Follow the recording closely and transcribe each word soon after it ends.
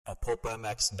a Pulp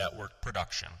MX Network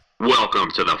production. Welcome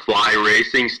to the Fly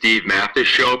Racing Steve Mathis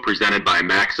Show, presented by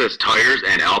Maxxis Tires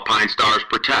and Alpine Stars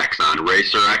Protects on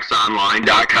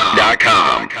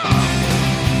RacerXOnline.com.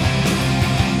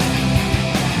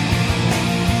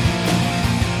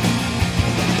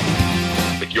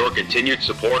 With your continued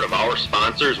support of our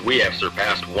sponsors, we have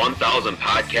surpassed 1,000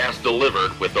 podcasts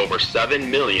delivered with over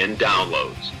 7 million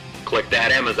downloads. Click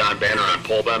that Amazon banner on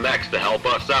Pulp MX to help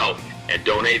us out, and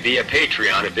donate via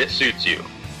Patreon if it suits you.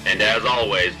 And as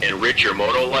always, enrich your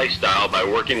moto lifestyle by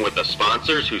working with the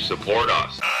sponsors who support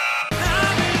us.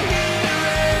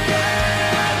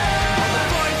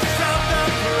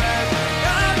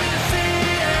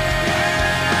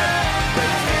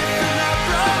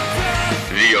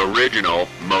 The original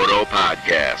Moto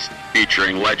Podcast,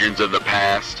 featuring legends of the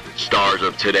past, stars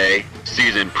of today,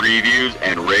 season previews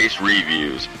and race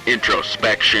reviews,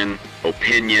 introspection,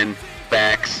 opinion,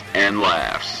 facts, and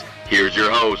laughs. Here's your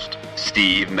host,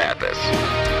 Steve Mathis.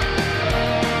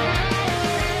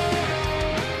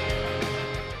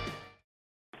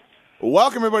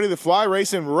 Welcome, everybody, to the Fly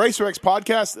Racing RacerX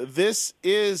podcast. This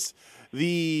is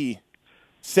the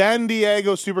San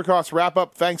Diego Supercross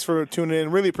wrap-up. Thanks for tuning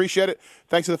in. Really appreciate it.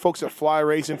 Thanks to the folks at Fly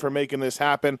Racing for making this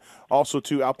happen. Also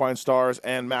to Alpine Stars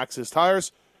and Maxxis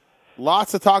Tires.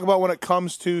 Lots to talk about when it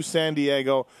comes to San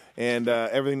Diego and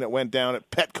everything that went down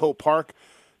at Petco Park.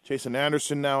 Jason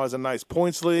Anderson now has a nice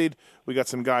points lead. We got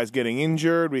some guys getting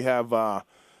injured. We have,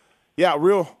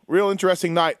 real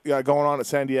interesting night going on at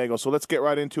San Diego. So let's get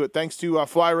right into it. Thanks to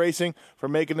Fly Racing for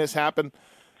making this happen.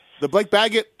 The Blake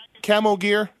Baggett camo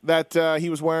gear that he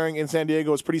was wearing in San Diego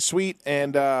was pretty sweet,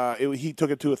 and he took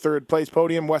it to a third-place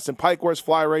podium. Weston Pike wears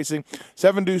Fly Racing.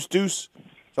 Seven Deuce Deuce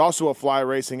is also a Fly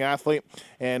Racing athlete.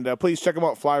 And please check them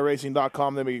out,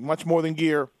 flyracing.com. They make much more than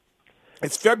gear.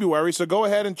 It's February, so go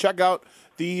ahead and check out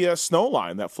the snow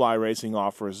line that Fly Racing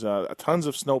offers. Tons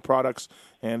of snow products,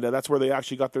 and that's where they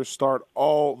actually got their start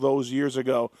all those years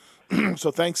ago. So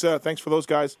thanks for those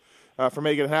guys for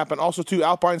making it happen. Also, to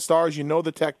Alpine Stars, you know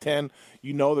the Tech 10.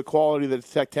 You know the quality that the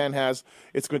Tech 10 has.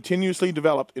 It's continuously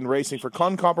developed in racing for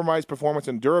uncompromised performance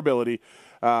and durability.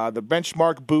 The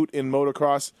benchmark boot in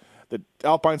motocross, the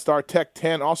Alpine Star Tech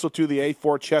 10. Also to the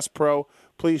A4 Chess Pro.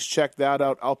 Please check that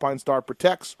out. Alpine Star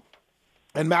Protects.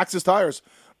 And Maxxis Tires.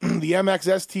 The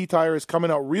MXST tire is coming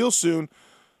out real soon,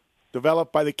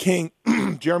 developed by the king,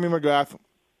 Jeremy McGrath.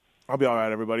 I'll be all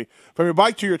right, everybody. From your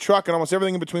bike to your truck and almost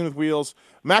everything in between with wheels,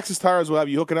 Maxxis Tires will have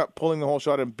you hooking up, pulling the whole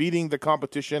shot, and beating the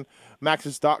competition.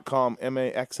 Maxxis.com,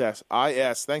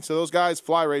 MAXSIS. Thanks to those guys,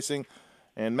 Fly Racing,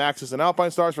 and Maxxis and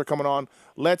Alpine Stars for coming on.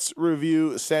 Let's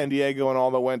review San Diego and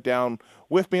all that went down.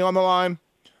 With me on the line,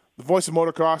 the voice of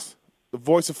motocross, the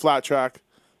voice of flat track,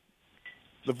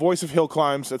 the voice of hill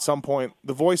climbs at some point,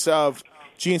 the voice of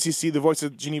GNCC, the voice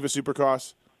of Geneva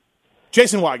Supercross,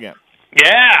 Jason Wygant.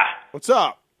 Yeah. What's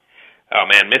up? Oh,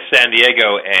 man, miss San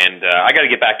Diego, and I got to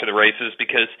get back to the races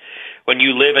because when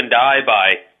you live and die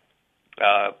by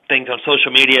things on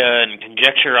social media and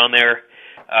conjecture on there,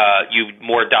 you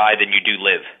more die than you do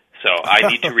live. So I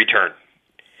need to return.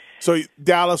 So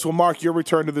Dallas will mark your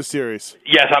return to the series.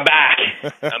 Yes, I'm back.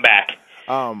 I'm back.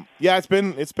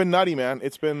 It's been nutty, man.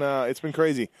 It's been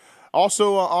crazy.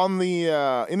 Also on the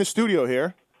in the studio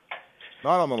here,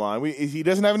 not on the line. He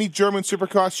doesn't have any German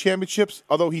Supercross championships,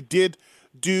 although he did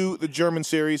do the German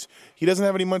series. He doesn't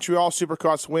have any Montreal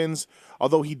Supercross wins,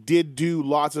 although he did do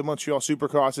lots of Montreal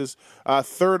Supercrosses.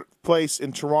 Third place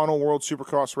in Toronto World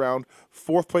Supercross round,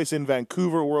 fourth place in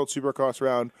Vancouver World Supercross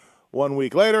round. 1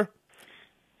 week later,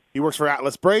 he works for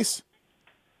Atlas Brace.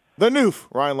 The Noof,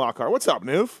 Ryan Lockhart. What's up,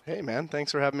 Noof? Hey, man.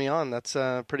 Thanks for having me on. That's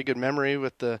a pretty good memory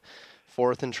with the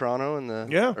fourth in Toronto and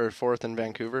or fourth in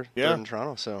Vancouver, third in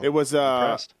Toronto. So it was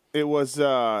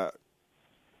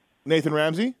Nathan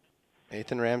Ramsey,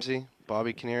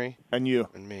 Bobby Canary, and you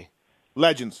and me.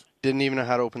 Legends. Didn't even know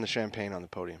how to open the champagne on the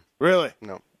podium. Really?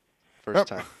 No. First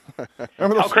time.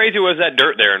 How crazy was that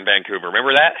dirt there in Vancouver?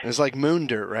 Remember that? It was like moon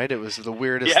dirt, right? It was the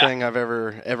weirdest thing I've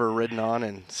ever ridden on,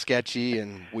 and sketchy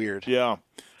and weird. Yeah.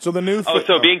 So the new.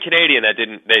 So being Canadian,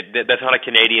 that's not a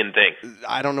Canadian thing.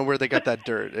 I don't know where they got that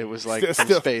dirt. It was like from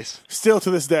space. Still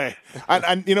to this day,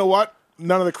 and you know what?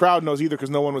 None of the crowd knows either because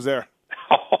no one was there.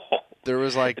 There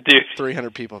was like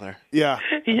 300 people there. Yeah.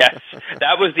 Yes,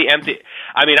 that was the empty.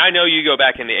 I mean, I know you go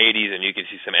back in the '80s and you can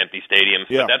see some empty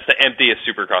stadiums, but that's the emptiest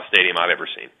Supercross stadium I've ever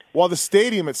seen. Well, the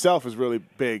stadium itself is really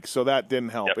big, so that didn't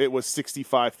help. Yep. It was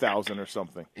 65,000 or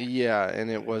something. Yeah,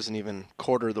 and it wasn't even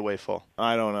quarter of the way full.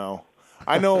 I don't know.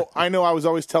 I know. I was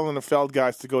always telling the Feld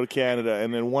guys to go to Canada,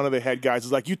 and then one of the head guys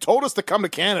was like, "You told us to come to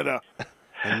Canada,"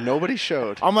 and nobody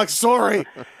showed. I'm like, "Sorry."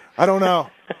 I don't know.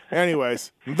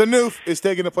 Anyways, the Noof is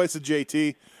taking the place of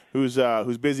JT,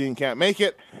 who's busy and can't make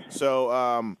it.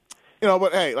 So,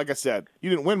 but hey, like I said, you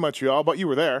didn't win Montreal, but you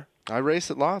were there. I raced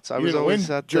at lots. You didn't win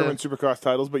German Supercross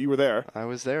titles, but you were there. I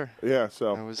was there. Yeah,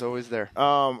 so. I was always there.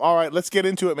 All right, let's get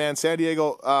into it, man. San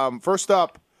Diego. First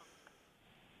up,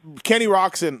 Kenny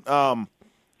Roczen,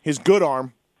 his good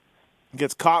arm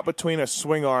gets caught between a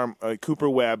swing arm, Cooper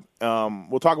Webb.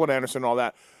 We'll talk about Anderson and all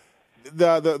that.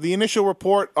 The initial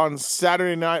report on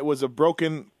Saturday night was a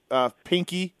broken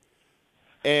pinky,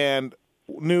 and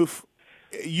Noof,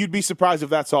 you'd be surprised if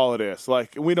that's all it is.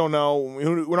 Like, we don't know.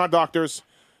 We're not doctors.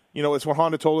 It's what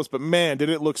Honda told us, but man, did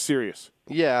it look serious.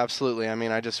 Yeah, absolutely. I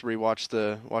mean, I just rewatched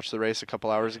the race a couple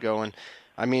hours ago, and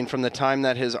I mean, from the time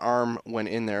that his arm went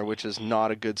in there, which is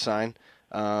not a good sign,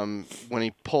 when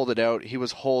he pulled it out, he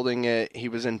was holding it, he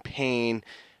was in pain.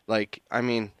 Like, I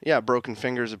mean, yeah, broken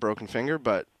finger is a broken finger,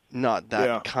 but not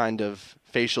that kind of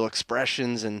facial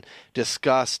expressions and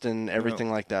disgust and everything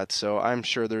like that. So I'm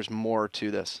sure there's more to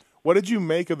this. What did you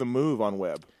make of the move on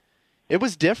Webb? It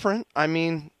was different. I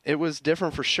mean, it was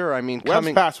different for sure. I mean,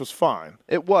 Webb's pass was fine.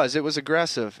 It was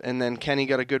aggressive, and then Kenny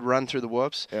got a good run through the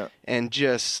whoops, and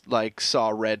just saw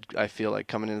red. I feel like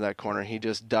coming into that corner, he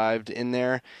just dived in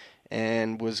there,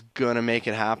 and was gonna make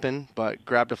it happen, but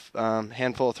grabbed a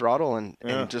handful of throttle and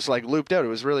just looped out. It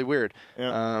was really weird.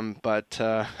 Yeah. What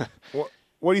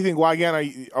do you think? Why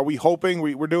again? Are we hoping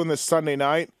we're doing this Sunday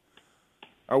night?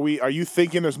 Are you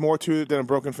thinking there's more to it than a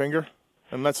broken finger?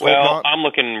 And let's hope not. I'm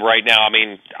looking right now. I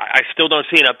mean, I still don't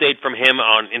see an update from him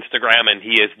on Instagram, and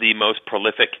he is the most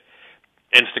prolific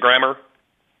Instagrammer.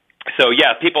 So,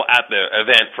 yeah, people at the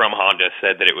event from Honda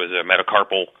said that it was a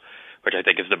metacarpal, which I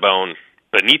think is the bone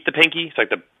beneath the pinky. It's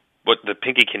like what the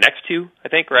pinky connects to, I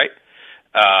think, right?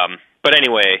 But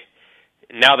anyway,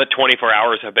 now that 24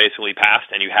 hours have basically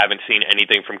passed and you haven't seen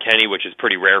anything from Kenny, which is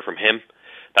pretty rare from him,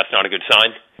 that's not a good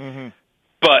sign. Mm-hmm.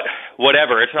 But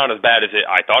whatever, it's not as bad as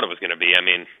I thought it was going to be. I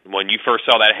mean, when you first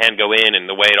saw that hand go in and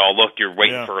the way it all looked, you're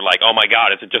waiting for oh my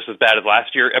God, is it just as bad as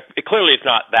last year? Clearly it's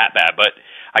not that bad, but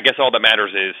I guess all that matters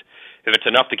is if it's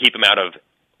enough to keep him out of,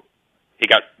 he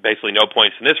got basically no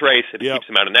points in this race, if it keeps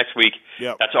him out of next week,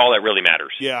 that's all that really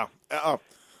matters. Yeah.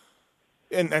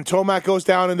 And Tomac goes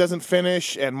down and doesn't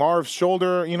finish, and Marv's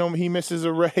shoulder, he misses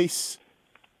a race.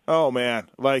 Oh, man.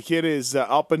 It is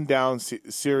up and down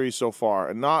series so far.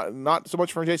 And not so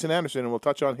much from Jason Anderson, and we'll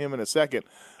touch on him in a second.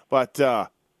 But,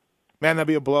 man, that'd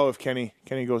be a blow if Kenny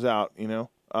goes out,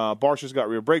 Barsha's got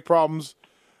rear brake problems.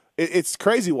 It's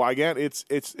crazy, Wygant.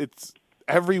 It's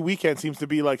every weekend seems to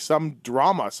be some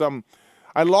drama.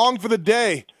 I long for the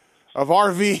day of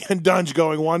RV and Dunge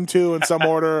going 1-2 in some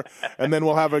order, and then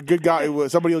we'll have a good guy.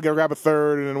 Somebody will grab a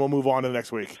third, and then we'll move on to the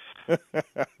next week.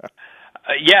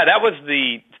 Yeah, that was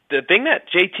the thing that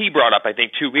JT brought up, I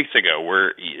think, 2 weeks ago,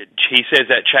 where he says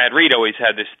that Chad Reed always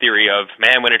had this theory of,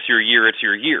 man, when it's your year, it's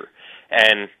your year.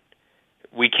 And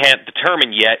we can't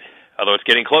determine yet, although it's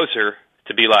getting closer,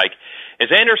 to be is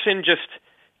Anderson just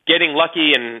getting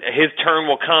lucky and his turn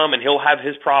will come and he'll have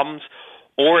his problems,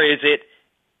 or is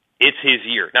it's his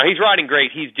year? Now, he's riding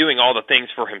great. He's doing all the things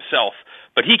for himself,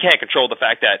 but he can't control the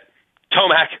fact that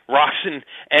Tomac, Roczen,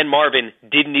 and Marvin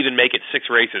didn't even make it 6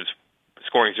 races,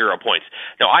 scoring 0 points.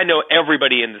 Now, I know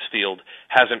everybody in this field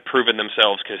hasn't proven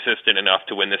themselves consistent enough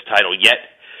to win this title yet,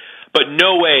 but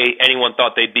no way anyone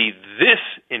thought they'd be this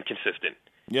inconsistent.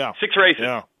 Yeah. 6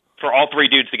 races for all 3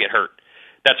 dudes to get hurt.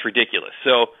 That's ridiculous.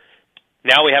 So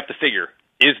now we have to figure,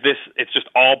 is this, it's just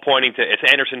all pointing to, it's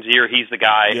Anderson's year, he's the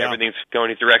guy, everything's going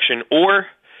his direction, or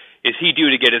is he due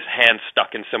to get his hand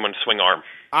stuck in someone's swing arm?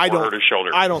 Hurt his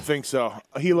shoulder? I don't think so.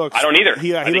 He looks. I don't either.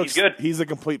 I think looks he's good. He's a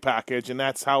complete package, and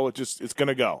that's how it's going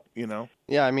to go.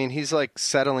 Yeah, I mean, he's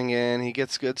settling in. He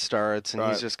gets good starts, and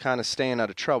he's just kind of staying out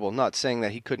of trouble. Not saying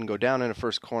that he couldn't go down in a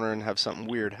first corner and have something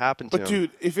weird happen to him. But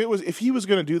dude, if he was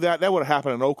going to do that would have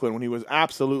happened in Oakland when he was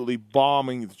absolutely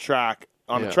bombing the track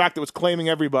on a track that was claiming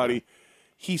everybody.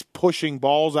 He's pushing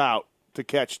balls out to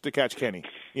catch Kenny.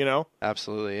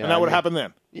 Absolutely, yeah. And that would have happened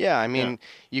then. Yeah, I mean,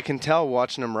 you can tell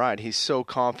watching him ride. He's so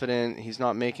confident. He's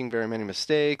not making very many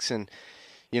mistakes, and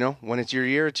when it's your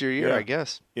year, it's your year. I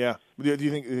guess. Yeah. Do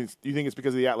you think it's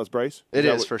because of the Atlas brace? It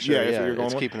is for sure. Yeah,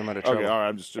 it's keeping him out of trouble. Okay, all right.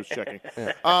 I'm just checking.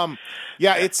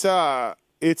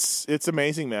 It's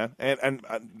amazing, man. And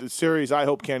the series. I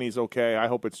hope Kenny's okay. I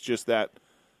hope it's just that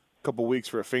couple weeks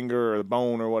for a finger or a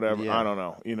bone or whatever. I don't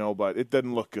know, but it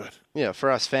doesn't look good. Yeah, for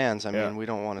us fans, I mean, we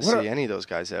don't want to see any of those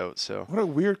guys out. So what a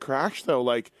weird crash, though.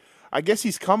 I guess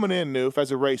he's coming in, Noof, as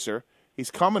a racer.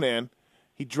 He's coming in.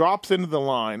 He drops into the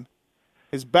line.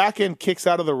 His back end kicks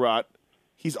out of the rut.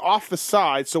 He's off the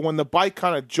side, so when the bike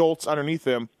kind of jolts underneath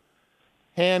him,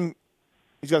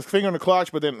 He's got his finger on the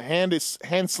clutch, but then hand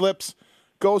slips,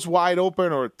 goes wide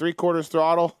open or 3/4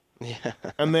 throttle,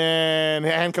 and then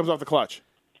hand comes off the clutch.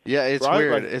 Yeah, it's right?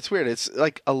 weird. Like, It's weird. It's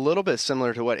like a little bit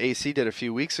similar to what AC did a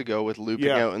few weeks ago with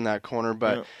looping out in that corner.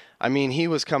 But, I mean, he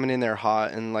was coming in there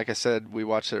hot. And like I said, we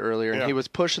watched it earlier. And he was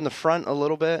pushing the front a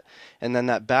little bit. And then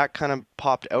that back kind of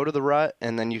popped out of the rut.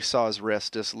 And then you saw his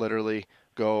wrist just literally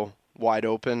go wide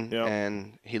open.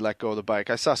 And he let go of the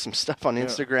bike. I saw some stuff on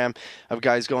Instagram of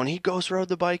guys going, he ghost rode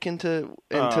the bike into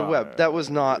Webb. That was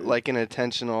not like an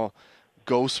intentional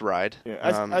ghost ride.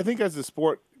 Yeah, I think as the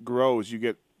sport grows, you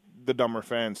get the dumber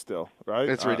fans still, right?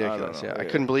 It's ridiculous. I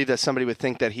couldn't believe that somebody would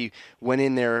think that he went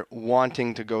in there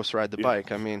wanting to ghost ride the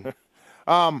bike. I mean, that's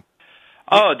what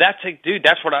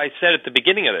I said at the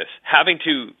beginning of this. Having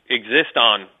to exist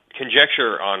on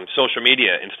conjecture on social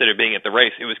media instead of being at the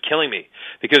race, it was killing me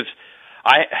because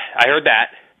I heard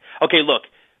that. Okay, look,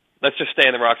 let's just stay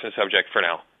on the Roczen subject for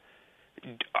now.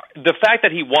 The fact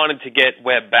that he wanted to get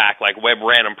Webb back, like Webb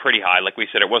ran him pretty high, like we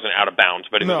said, it wasn't out of bounds,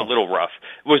 but it was a little rough.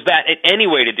 Was that in any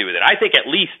way to do with it? I think at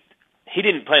least he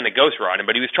didn't plan to ghost ride him,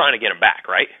 but he was trying to get him back,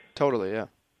 right? Totally, yeah.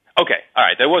 Okay, all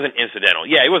right, that wasn't incidental.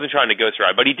 Yeah, he wasn't trying to ghost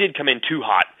ride, but he did come in too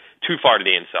hot, too far to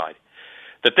the inside.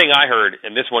 The thing I heard,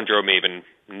 and this one drove me even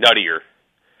nuttier,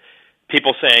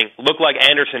 people saying, looked like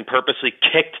Anderson purposely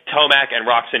kicked Tomac and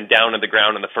Roczen down to the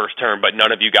ground in the first turn, but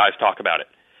none of you guys talk about it.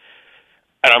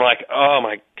 And I'm like, oh,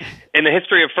 my. In the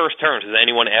history of first turns, has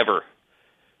anyone ever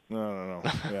No.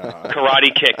 Yeah.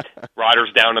 karate kicked riders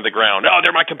down to the ground? Oh,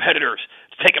 they're my competitors.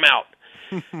 Let's take them out.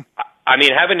 I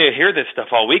mean, having to hear this stuff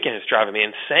all weekend is driving me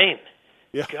insane.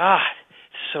 Yeah. God,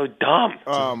 it's so dumb.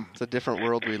 It's a different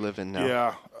world we live in now.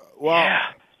 Yeah. Well,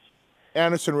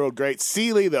 Anderson rode great.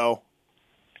 Seeley, though.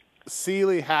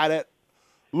 Seeley had it.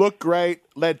 Looked great.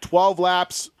 Led 12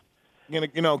 laps.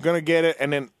 Gonna get it.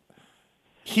 And then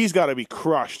he's got to be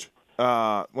crushed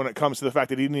when it comes to the fact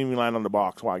that he didn't even land on the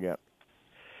box. Why get?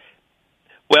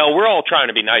 Well, we're all trying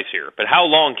to be nice here, but how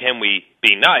long can we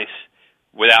be nice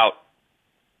without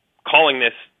calling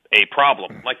this a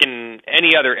problem? Like in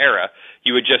any other era,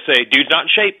 you would just say, dude's not in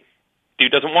shape,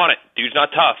 dude doesn't want it, dude's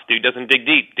not tough, dude doesn't dig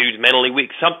deep, dude's mentally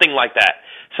weak, something like that.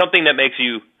 Something that makes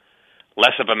you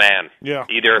less of a man. Yeah.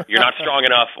 Either you're not strong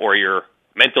enough or you're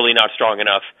mentally not strong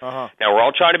enough. Now, we're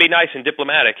all trying to be nice and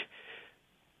diplomatic,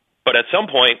 but at some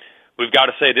point, we've got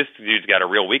to say this dude's got a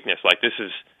real weakness. Like, this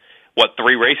is,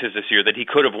 3 races this year that he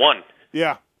could have won.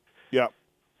 Yeah.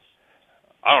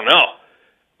 I don't know.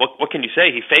 What can you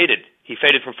say? He faded. He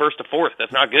faded from first to fourth.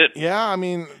 That's not good. Yeah, I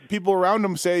mean, people around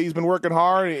him say he's been working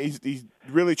hard. He's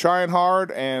really trying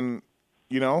hard, and,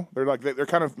 they're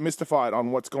kind of mystified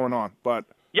on what's going on. But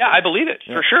yeah, I believe it,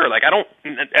 for sure. Like,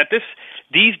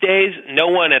 these days, no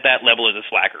one at that level is a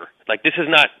slacker. Like, this is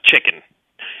not chicken.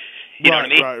 You know what I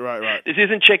mean? Right. This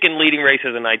isn't chicken leading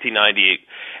races in 1998.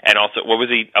 And also, what was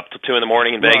he, up till 2 in the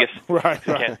morning in Vegas? Right.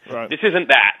 This isn't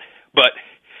that. But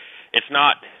it's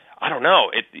not, I don't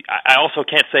know. I also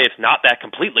can't say it's not that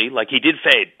completely. Like, he did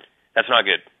fade. That's not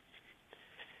good.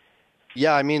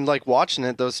 Yeah, I mean, like watching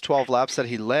it, those 12 laps that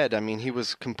he led, I mean, he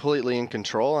was completely in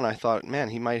control, and I thought, man,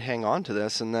 he might hang on to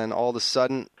this. And then all of a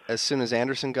sudden, as soon as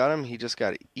Anderson got him, he just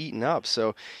got eaten up.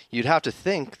 So you'd have to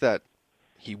think that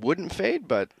he wouldn't fade,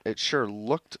 but it sure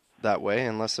looked that way,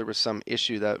 unless there was some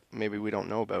issue that maybe we don't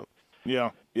know about.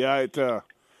 Yeah, it's a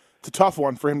tough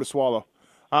one for him to swallow.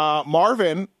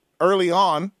 Marvin, early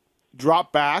on,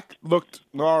 dropped back, looked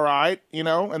all right,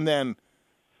 and then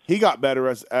he got better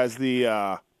as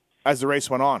the race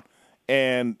went on,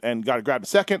 and got to grab a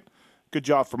second. Good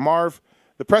job for Marv.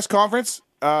 The press conference,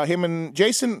 him and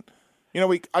Jason.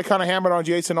 I kind of hammered on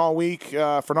Jason all week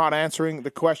for not answering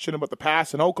the question about the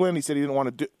pass in Oakland. He said he didn't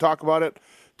want to talk about it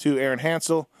to Aaron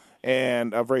Hansel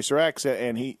and of Racer X,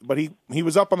 and he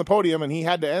was up on the podium and he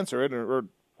had to answer it, or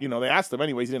they asked him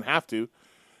anyways. He didn't have to,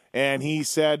 and he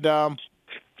said,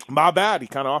 "My bad." He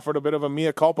kind of offered a bit of a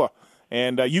mea culpa,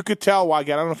 and you could tell why. I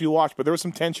don't know if you watched, but there was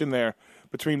some tension there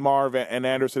between Marv and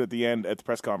Anderson at the end at the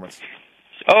press conference.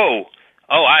 Oh,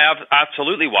 I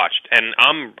absolutely watched, and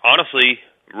I'm honestly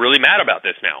really mad about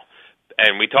this now.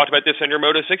 And we talked about this on your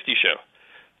Moto 60 show.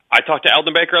 I talked to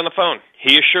Eldon Baker on the phone.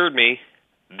 He assured me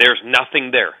there's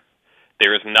nothing there.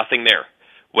 There is nothing there.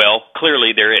 Well,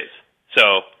 clearly there is.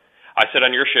 So I said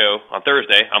on your show on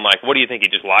Thursday, I'm like, what do you think? He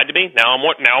just lied to me? Now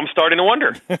I'm starting to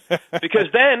wonder. Because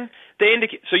then they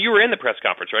indicate. So you were in the press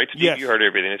conference, right, Steve? Yes. You heard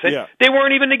everything they said. They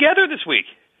weren't even together this week.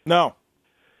 No.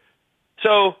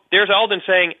 So there's Eldon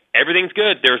saying everything's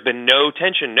good. There's been no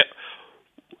tension. No.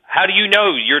 How do you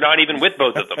know you're not even with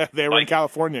both of them? They were in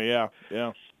California,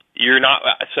 yeah. You're not.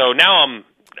 So now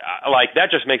like,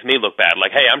 that just makes me look bad.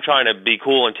 Like, hey, I'm trying to be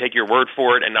cool and take your word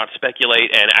for it and not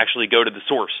speculate and actually go to the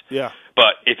source. Yeah.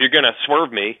 But if you're going to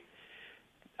swerve me,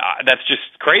 that's just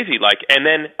crazy. Like, and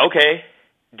then, okay,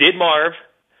 did Marv,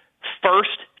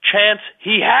 first chance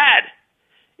he had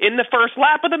in the first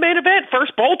lap of the main event,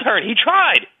 first bowl turn, he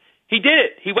tried. He did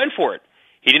it. He went for it.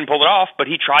 He didn't pull it off, but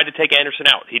he tried to take Anderson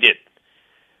out. He did.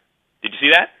 Did you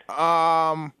see that?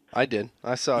 I did.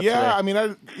 I saw it Yeah, today. I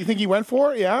mean, you think he went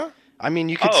for it? Yeah? I mean,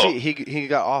 you could see he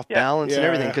got off balance and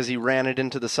everything because he ran it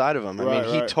into the side of him. I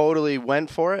mean, he totally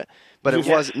went for it, but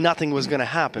nothing was going to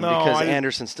happen because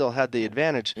Anderson still had the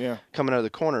advantage coming out of the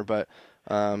corner. But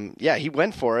he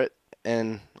went for it,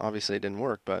 and obviously it didn't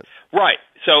work. But right.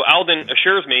 So Alden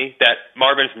assures me that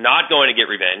Marvin's not going to get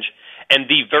revenge. And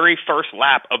the very first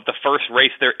lap of the first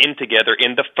race they're in together,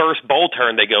 in the first bowl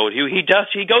turn they go to, he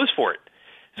goes for it.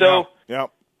 So that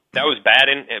was bad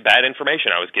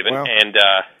information I was given. Well, and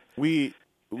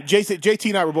JT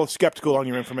and I were both skeptical on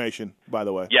your information, by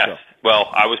the way. Yes. So. Well,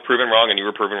 I was proven wrong and you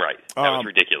were proven right. That was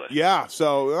ridiculous. Yeah.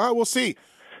 So we'll see.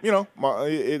 You know,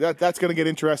 that's going to get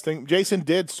interesting. Jason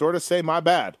did sort of say my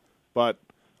bad, but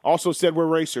also said we're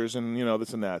racers and, you know,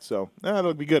 this and that. So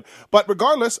that'll be good. But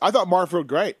regardless, I thought Marv rode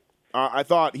great. I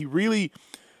thought he really,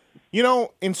 you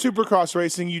know, in Supercross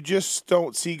racing, you just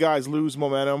don't see guys lose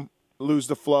momentum, lose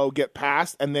the flow, get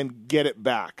past, and then get it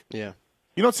back. Yeah.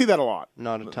 You don't see that a lot.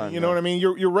 Not a ton. You know what I mean?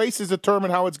 Your races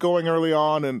determine how it's going early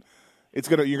on, and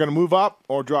you're gonna move up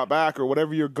or drop back or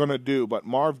whatever you're gonna do. But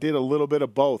Marv did a little bit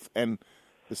of both, and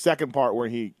the second part where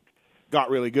he got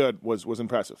really good was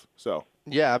impressive. So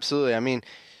yeah, absolutely. I mean,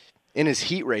 in his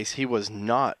heat race, he was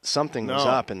not. Something was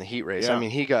up in the heat race. Yeah. I mean,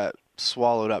 he got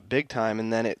swallowed up big time,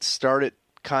 and then it started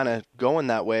kind of going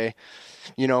that way,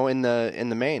 you know, in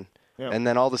the main. Yeah. And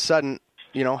then all of a sudden,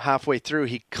 you know, halfway through,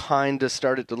 he kind of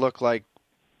started to look like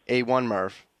A1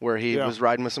 Marv, where he was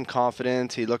riding with some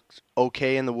confidence. He looked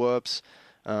okay in the whoops.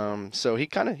 So he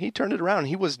turned it around.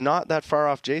 He was not that far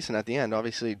off Jason at the end.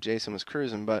 Obviously, Jason was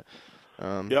cruising, but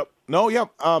Anderson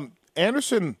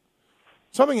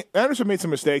made some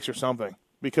mistakes or something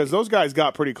because those guys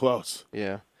got pretty close.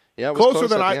 Yeah. Yeah, it was closer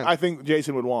close than I think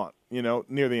Jason would want, you know,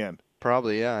 near the end.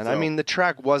 Probably, yeah. And I mean, the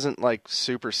track wasn't like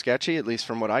super sketchy, at least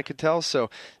from what I could tell. So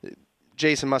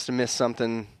Jason must have missed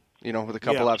something, you know, with a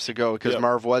couple laps to go because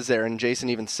Marv was there, and Jason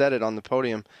even said it on the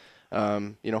podium.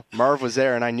 You know, Marv was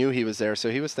there, and I knew he was there, so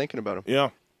he was thinking about him. Yeah.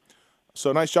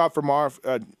 So nice job for Marv.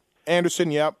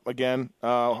 Anderson, again.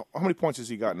 How many points has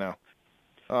he got now?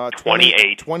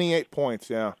 28. 28 points,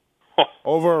 yeah.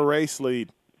 Over a race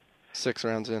lead. 6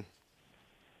 rounds in.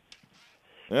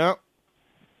 Yeah.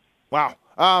 Wow.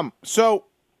 So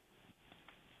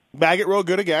Baggett rode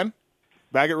good again.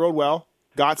 Baggett rode well.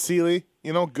 Got Seeley.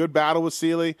 You know, good battle with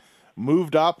Seeley.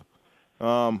 Moved up.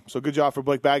 So good job for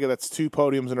Blake Baggett. That's 2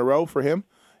 podiums in a row for him.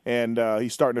 And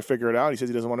he's starting to figure it out. He says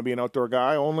he doesn't want to be an outdoor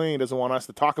guy only. He doesn't want us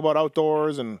to talk about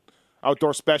outdoors and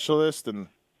outdoor specialist. And,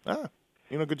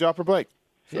 good job for Blake.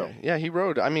 So. Yeah, he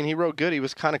rode. I mean, he rode good. He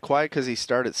was kind of quiet because he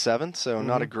started 7th, so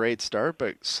not a great start,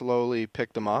 but slowly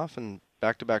picked him off and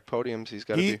back-to-back podiums. He's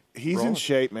got to be He's rolling. in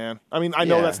shape, man. I mean, I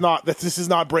know this is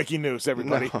not breaking news,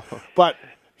 everybody, No. but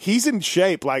he's in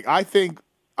shape. Like, I think,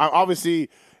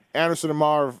 obviously, Anderson and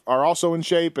Marv are also in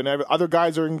shape, and other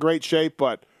guys are in great shape.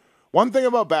 But one thing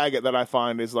about Baggett that I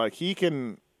find is like he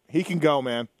can go,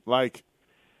 man. Like,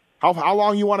 how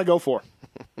long you want to go for?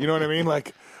 You know what I mean?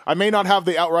 Like, I may not have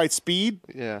the outright speed,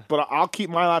 but I'll keep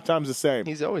my lap times the same.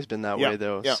 He's always been that way,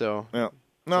 though. Yeah. So No,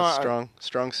 it's a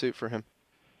strong suit for him.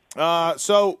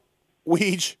 So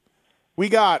we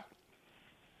got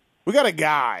a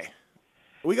guy.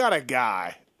 We got a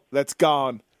guy that's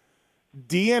gone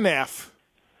DNS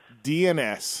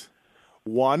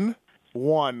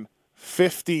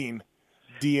 1-1-15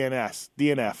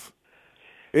 DNF.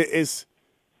 Is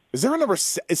there a number?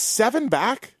 Is 7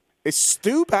 back? Is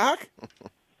Stu back?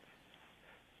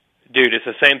 Dude, it's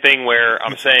the same thing where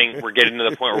I'm saying we're getting to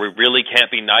the point where we really can't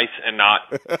be nice and not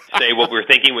say what we're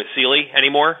thinking with Seeley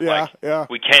anymore.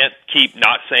 We can't keep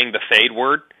not saying the fade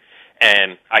word.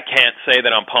 And I can't say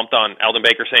that I'm pumped on Eldon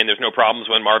Baker saying there's no problems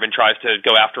when Marvin tries to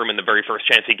go after him in the very first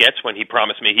chance he gets when he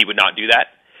promised me he would not do that.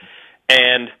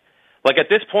 And, like, at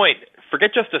this point,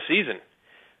 forget just a season.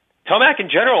 Tomac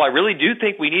in general, I really do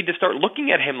think we need to start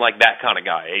looking at him like that kind of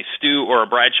guy, a Stu or a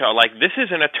Bradshaw. Like, this is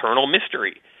an eternal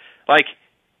mystery. Like,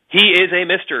 he is a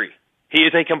mystery. He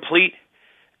is a complete,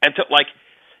 and so, like,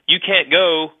 you can't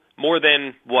go more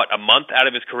than, a month out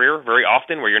of his career very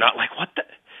often where you're not like, what the?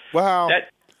 Wow.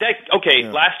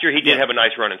 Last year he did have a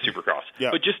nice run in Supercross.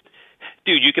 Yeah. But just,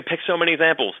 dude, you could pick so many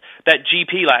examples. That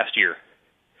GP last year,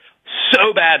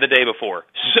 so bad the day before,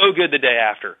 so good the day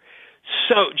after.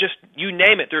 So just you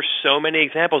name it. There's so many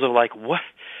examples of like what.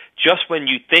 Just when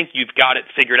you think you've got it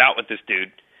figured out with this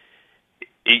dude,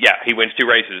 he wins 2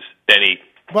 races. Then he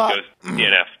goes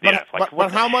DNF.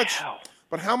 But how much?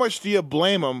 But how much do you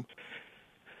blame him?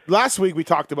 Last week we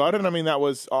talked about it, and I mean that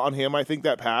was on him. I think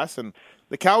that pass and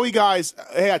the Cowie guys.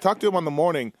 Hey, I talked to him on the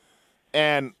morning,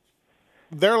 and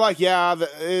they're like, "Yeah,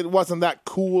 it wasn't that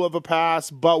cool of a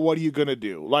pass, but what are you gonna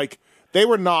do?" Like they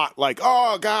were not like,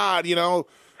 "Oh God,"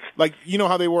 like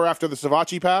how they were after the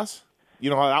Savachi pass. You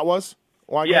know how that was.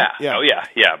 Well, yeah. Oh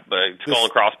yeah. But skull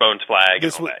and crossbones flag.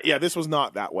 This and all was, that. yeah, this was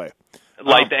not that way.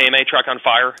 Light the AMA truck on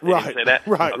fire. Right. Say that?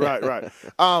 Right. Okay. Right.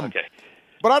 Okay.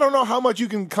 But I don't know how much you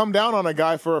can come down on a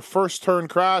guy for a first turn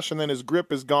crash and then his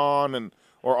grip is gone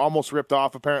or almost ripped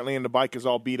off apparently, and the bike is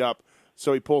all beat up,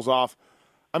 so he pulls off.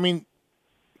 I mean,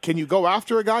 can you go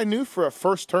after a guy new for a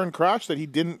first turn crash that he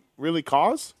didn't really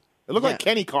cause? It looked like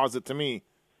Kenny caused it to me.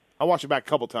 I watched it back a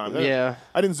couple times. Yeah.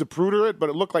 I didn't Zapruder it, but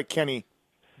it looked like Kenny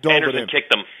dove Anderson it in.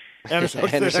 kicked him.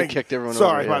 Anderson kicked everyone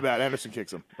Sorry, over. my bad. Anderson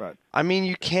kicks him. Right. I mean,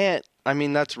 you can't. I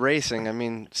mean, that's racing. I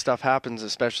mean, stuff happens,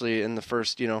 especially in the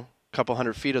first, couple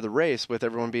hundred feet of the race with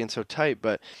everyone being so tight.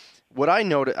 But what I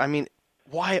noticed, I mean,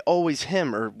 why always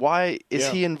him, or why is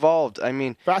he involved? I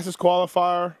mean, fastest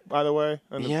qualifier, by the way,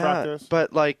 in the practice.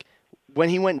 But like when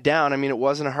he went down, I mean, it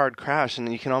wasn't a hard crash, and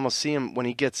you can almost see him when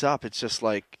he gets up. It's just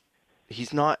like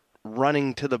he's not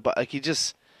running to the like he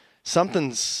just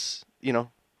something's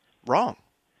wrong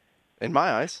in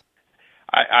my eyes.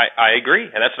 I agree,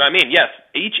 and that's what I mean. Yes,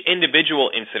 each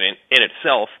individual incident in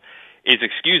itself is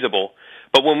excusable,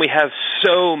 but when we have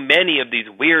so many of these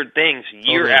weird things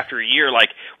year after year, like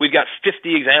we've got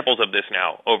 50 examples of this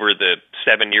now over the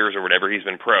 7 years or whatever he's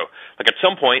been pro. Like at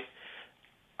some point,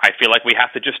 I feel like we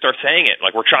have to just start saying it.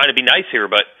 Like we're trying to be nice here,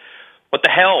 but what the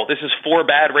hell? This is 4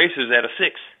 bad races out of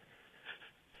 6.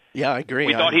 Yeah, I agree.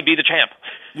 We thought he'd be the champ.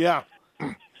 Yeah.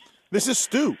 This is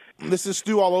Stu. This is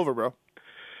Stu all over, bro.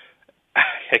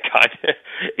 It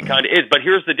kind of is, but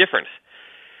here's the difference.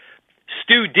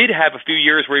 Stu did have a few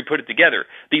years where he put it together.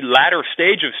 The latter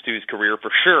stage of Stu's career, for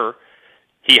sure,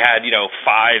 he had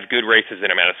 5 good races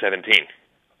in him out of 17.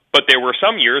 But there were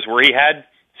some years where he had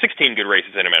 16 good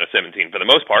races in him out of 17. For the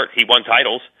most part, he won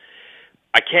titles.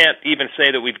 I can't even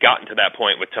say that we've gotten to that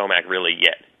point with Tomac really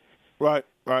yet. Right.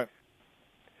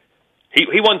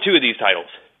 He won 2 of these titles.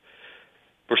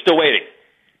 We're still waiting.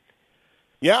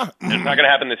 Yeah. And it's not going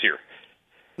to happen this year.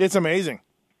 It's amazing.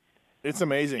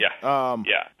 Yeah.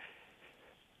 Yeah.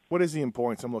 What is he in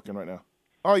points? I'm looking right now.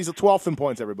 Oh, he's the 12th in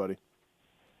points, everybody.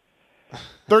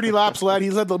 30 laps led.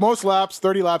 He's led the most laps,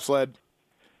 30 laps led.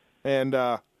 And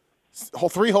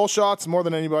 3 hole shots, more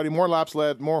than anybody. More laps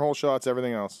led, more hole shots,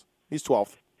 everything else. He's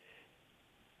 12th.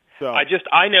 So.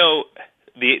 I know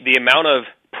the amount of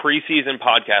preseason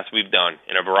podcasts we've done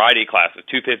in a variety of classes,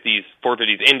 250s,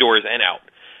 450s, indoors and out,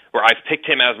 where I've picked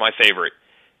him as my favorite.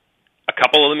 A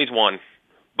couple of them he's won,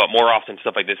 but more often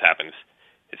stuff like this happens.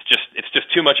 It's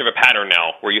just too much of a pattern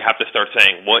now where you have to start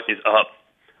saying, what is up?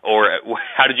 Or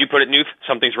how did you put it, Noof?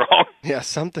 Something's wrong. Yeah,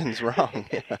 something's wrong.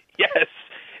 Yeah. Yes.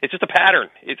 It's just a pattern.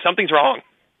 Something's wrong.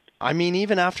 I mean,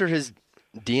 even after his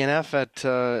DNF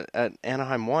at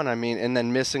Anaheim 1, I mean, and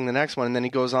then missing the next one, and then he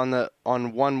goes on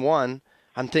 1-1,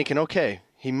 I'm thinking, okay,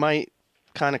 he might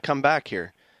kind of come back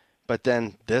here. But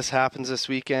then this happens this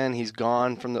weekend. He's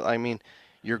gone from I mean,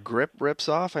 your grip rips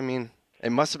off. I mean,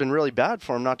 it must have been really bad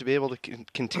for him not to be able to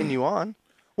continue on.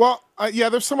 Well,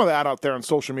 there's some of that out there on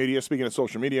social media. Speaking of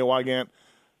social media, Wygant,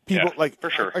 people for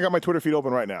sure. I got my Twitter feed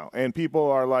open right now, and people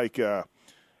are like,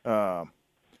 throw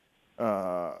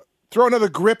another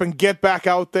grip and get back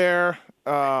out there.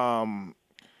 Back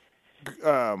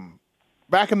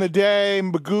in the day,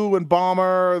 Magoo and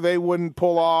Bomber, they wouldn't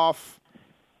pull off.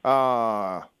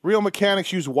 Real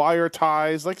mechanics use wire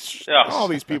ties. Like all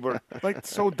these people are like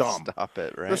so dumb. Stop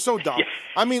it, right? They're so dumb. Yeah.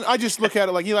 I mean, I just look at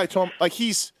it like Eli told him, like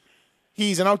he's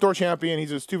an outdoor champion.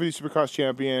 He's a 250 Supercross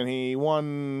champion. He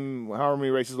won however many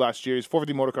races last year. He's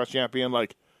 450 motocross champion.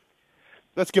 Like,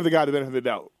 let's give the guy the benefit of the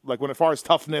doubt. Like as far as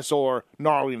toughness or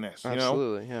gnarliness,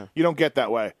 Absolutely, yeah. You don't get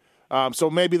that way. So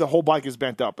maybe the whole bike is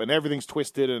bent up and everything's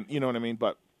twisted, and you know what I mean.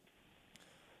 But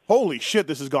holy shit,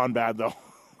 this has gone bad though.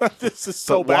 This is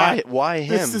so bad. Why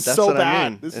him? This is That's so what bad. I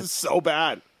mean. This is so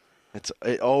bad.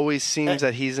 It always seems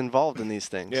that he's involved in these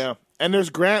things. Yeah, and there's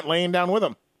Grant laying down with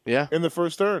him. Yeah, in the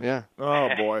first turn. Yeah. Oh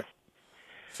boy.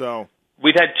 So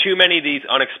we've had too many of these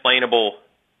unexplainable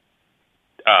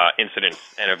incidents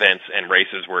and events and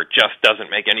races where it just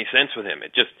doesn't make any sense with him.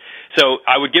 So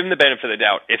I would give him the benefit of the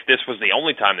doubt if this was the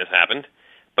only time this happened,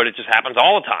 but it just happens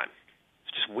all the time.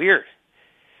 It's just weird.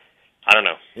 I don't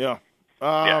know. Yeah.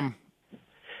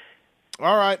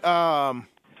 All right.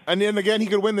 And then again, he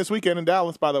could win this weekend in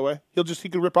Dallas. By the way, he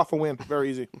could rip off a win, very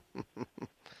easy.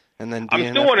 And then I'm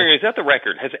still wondering, is that the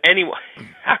record? Has anyone?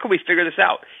 How can we figure this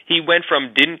out? He went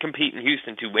from didn't compete in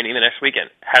Houston to winning the next weekend.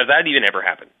 Has that even ever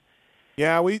happened?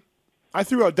 Yeah, I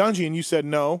threw out Dungy and you said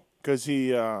no because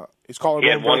his collarbone. He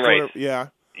had one race. Yeah.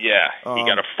 Yeah, he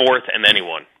got a fourth and then he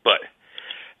won. But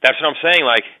that's what I'm saying.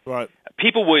 Like, right.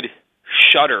 People would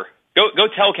shudder. Go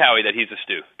tell Cowie that he's a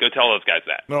stew. Go tell those guys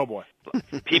that. No boy.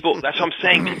 People. That's what I'm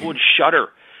saying. People would shudder.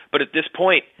 But at this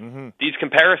point, these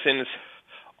comparisons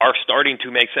are starting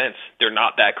to make sense. They're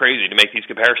not that crazy to make these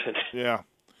comparisons. Yeah.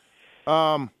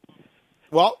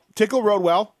 Well, Tickle rode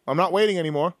well. I'm not waiting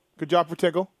anymore. Good job for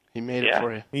Tickle. He made it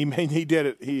for you. He did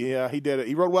it. He did it.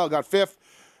 He rode well. Got fifth.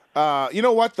 You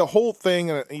know what? The whole thing.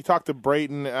 And you talked to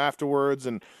Brayton afterwards,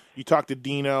 and you talked to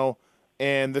Dino,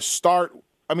 and the start.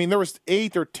 I mean, there was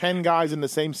 8 or 10 guys in the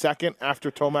same second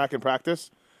after Tomac in practice.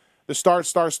 The start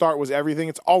was everything.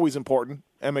 It's always important.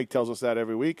 Emig tells us that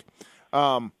every week.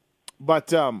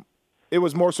 But it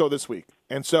was more so this week.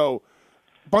 And so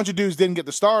a bunch of dudes didn't get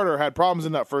the start or had problems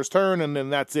in that first turn, and then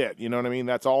that's it. You know what I mean?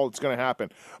 That's all that's going to happen.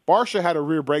 Barsha had a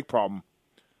rear brake problem.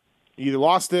 He either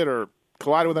lost it or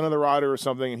collided with another rider or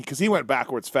something, because he went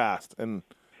backwards fast. And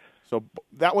so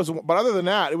that was – but other than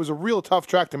that, it was a real tough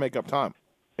track to make up time.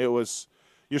 It was –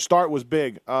 your start was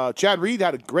big. Chad Reed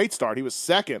had a great start. He was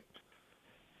second.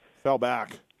 Fell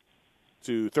back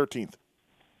to 13th.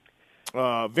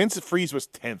 Vincent Freeze was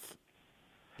 10th.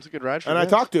 It was a good ride for And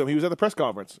Vince. I talked to him. He was at the press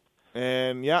conference.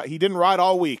 And, yeah, he didn't ride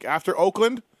all week. After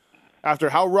Oakland,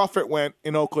 after how rough it went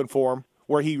in Oakland for him,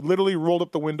 where he literally rolled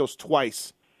up the windows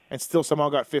twice and still somehow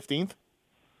got 15th,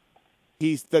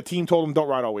 the team told him, don't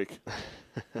ride all week.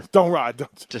 Don't ride.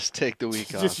 Don't. Just take the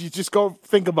week off. You just go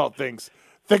think about things.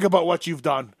 Think about what you've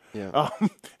done. Yeah.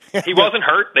 He wasn't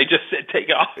hurt. They just said take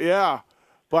off. Yeah.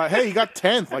 But, hey, he got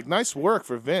 10th. Like, nice work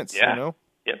for Vince, Yeah. you know?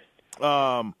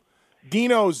 Yep.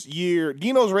 Dino's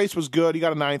race was good. He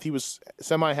got a 9th. He was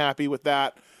semi-happy with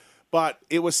that. But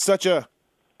it was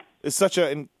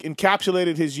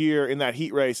encapsulated his year in that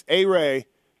heat race. A-Ray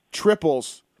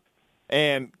triples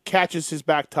and catches his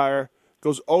back tire,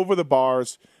 goes over the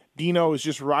bars. Dino is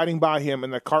just riding by him,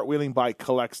 and the cartwheeling bike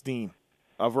collects Dean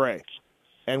of Ray.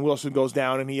 And Wilson goes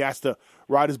down, and he has to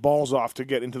ride his balls off to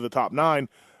get into the top 9.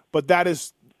 But that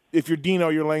is, if you're Dino,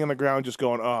 you're laying on the ground just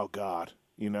going, oh, God.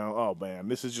 You know, oh, man,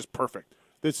 this is just perfect.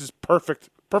 This is perfect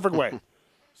way.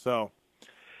 So.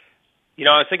 You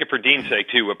know, I was thinking for Dean's sake,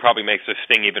 too, what probably makes this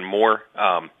sting even more,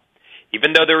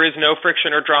 even though there is no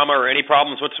friction or drama or any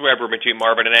problems whatsoever between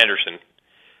Marvin and Anderson,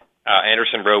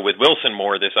 Anderson rode with Wilson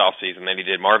more this offseason than he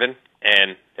did Marvin.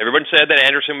 And everyone said that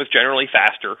Anderson was generally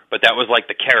faster, but that was like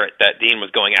the carrot that Dean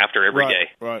was going after every day.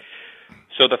 Right.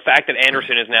 So the fact that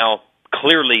Anderson is now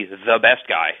clearly the best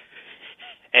guy,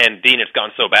 and Dean has gone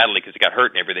so badly because he got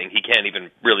hurt and everything, he can't even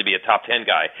really be a top 10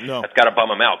 guy. No. That's got to bum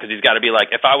him out, because he's got to be like,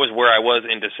 if I was where I was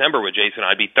in December with Jason,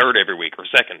 I'd be third every week or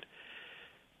second.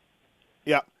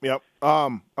 Yep.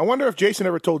 I wonder if Jason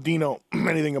ever told Dino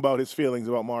anything about his feelings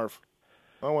about Marv.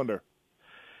 I wonder.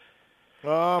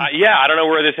 Yeah, I don't know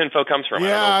where this info comes from.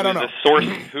 I don't know.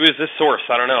 Who is this source?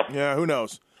 I don't know. Yeah, who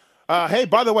knows? Hey,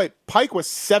 by the way, Pike was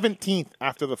 17th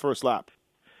after the first lap.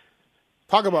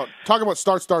 Talk about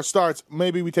starts.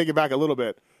 Maybe we take it back a little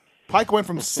bit. Pike went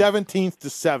from 17th to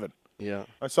 7th. Yeah.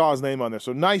 I saw his name on there.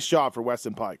 So nice job for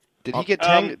Weston Pike. Did he get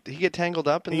tangled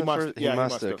up in the first? He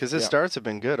must have, because his starts have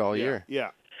been good all year.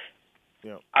 Yeah.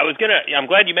 I'm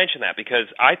glad you mentioned that, because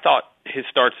I thought his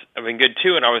starts have been good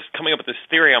too, and I was coming up with this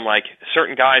theory. I'm like,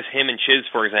 certain guys, him and Chiz,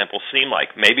 for example, seem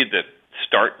like maybe the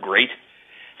start great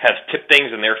has tipped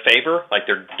things in their favor, like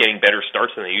they're getting better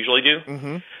starts than they usually do.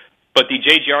 Mm-hmm. But the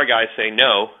JGR guys say,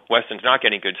 no, Weston's not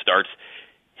getting good starts.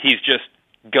 He's just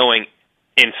going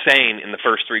insane in the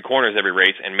first 3 corners every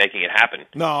race and making it happen.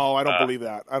 No, I don't believe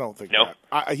that. I don't think No?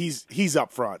 that. He's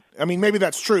up front. I mean, maybe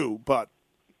that's true, but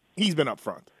he's been up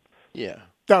front. Yeah.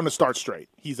 Down to start straight.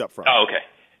 He's up front. Oh, okay.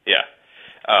 Yeah.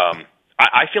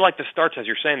 I feel like the starts, as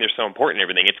you're saying, they're so important and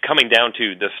everything. It's coming down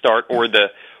to the start or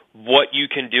what you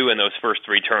can do in those first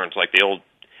 3 turns. Like we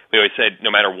always said,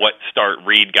 no matter what start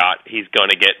Reed got, he's going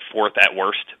to get 4th at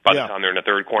worst by the time they're in the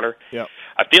 3rd corner. Yeah.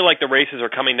 I feel like the races are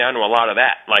coming down to a lot of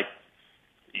that. Like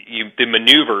the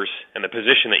maneuvers and the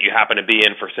position that you happen to be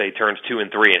in for, say, turns 2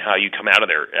 and 3 and how you come out of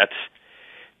there. That's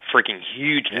freaking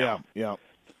huge now. Yeah.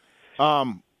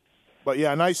 But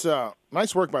yeah, nice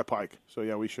work by Pike. So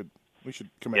yeah, we should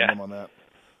commend him on that.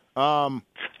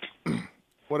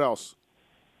 What else?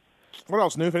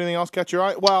 Noof? Anything else catch your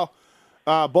eye? Well,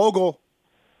 Bogle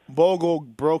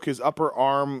broke his upper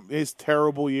arm. His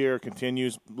terrible year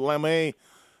continues. LeMay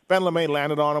Ben LeMay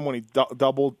landed on him when he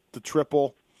doubled the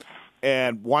triple,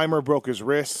 and Weimer broke his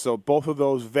wrist. So both of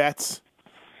those vets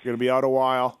are going to be out a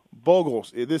while. Bogle,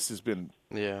 this has been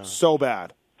so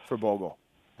bad for Bogle.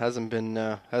 Hasn't been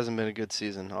a good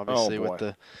season, obviously, with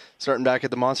the starting back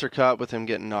at the Monster Cup with him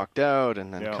getting knocked out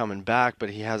and then coming back, but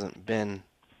he hasn't been,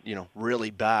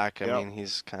 really back. I mean,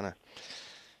 he's kind of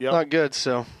not good,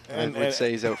 so I would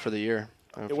say he's out for the year,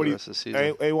 for the rest of the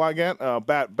season. Wygant,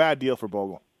 bad deal for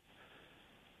Bogle.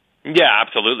 Yeah,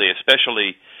 absolutely,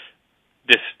 especially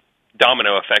this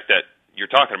domino effect that you're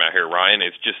talking about here, Ryan.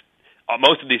 It's just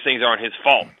most of these things aren't his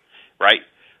fault, right?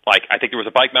 Like, I think there was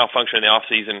a bike malfunction in the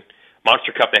off-season.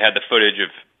 Monster Cup, they had the footage of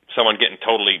someone getting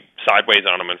totally sideways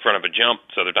on him in front of a jump,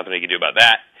 so there's nothing he can do about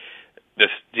that.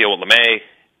 This deal with LeMay,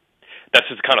 that's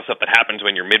just the kind of stuff that happens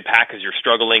when you're mid-pack because you're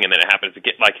struggling, and then it happens to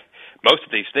get, like, most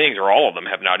of these things, or all of them,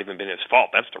 have not even been his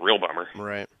fault. That's the real bummer.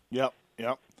 Right. Yep.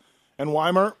 And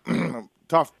Weimer,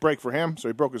 tough break for him, so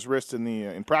he broke his wrist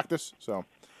in practice. So,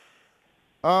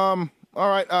 all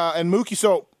right, and Mookie,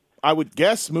 so I would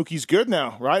guess Mookie's good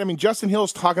now, right? I mean, Justin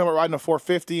Hill's talking about riding a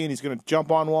 450, and he's going to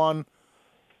jump on one.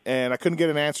 And I couldn't get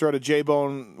an answer out of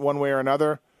J-Bone one way or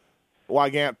another.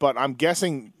 Wygant, but I'm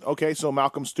guessing, okay, so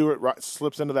Malcolm Stewart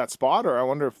slips into that spot, or I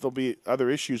wonder if there'll be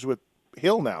other issues with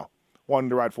Hill now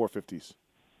wanting to ride 450s.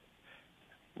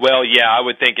 Well, yeah, I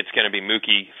would think it's going to be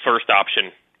Mookie first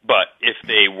option, but if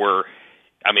they were,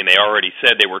 I mean, they already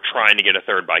said they were trying to get a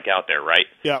third bike out there, right?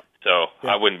 Yeah. So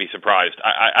I wouldn't be surprised.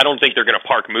 I don't think they're going to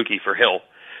park Mookie for Hill,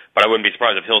 but I wouldn't be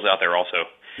surprised if Hill's out there also.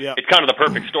 Yeah. It's kind of the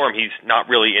perfect storm. He's not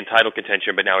really in title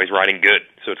contention, but now he's riding good,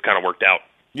 so it's kind of worked out.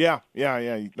 Yeah.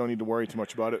 You don't need to worry too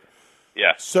much about it.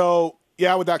 Yeah. So,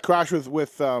 with that crash with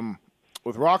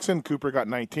Roczen, Cooper got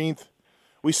 19th.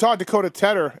 We saw Dakota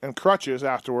Tedder and crutches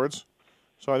afterwards,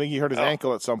 so I think he hurt his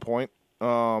ankle at some point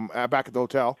back at the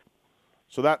hotel.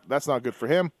 So that's not good for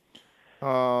him.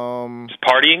 Just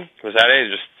partying? Was that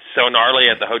it? Just so gnarly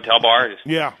at the hotel bar? Just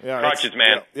crutches,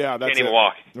 man. Yeah, that's Can't even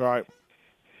walk. Right.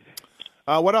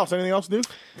 What else? Anything else new?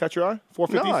 Catch your eye?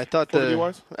 450s? No, I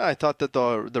thought that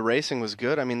the racing was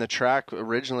good. I mean, the track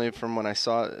originally, from when I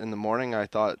saw it in the morning, I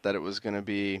thought that it was going to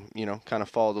be, kind of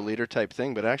follow the leader type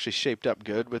thing, but it actually shaped up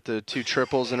good with the 2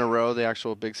 triples in a row, the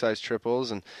actual big size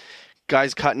triples, and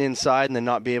guys cutting inside and then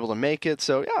not be able to make it.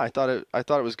 So I thought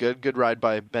it was good. Good ride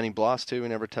by Benny Bloss too. We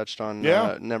never touched on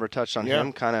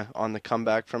him, kind of on the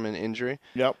comeback from an injury.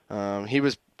 Yep. He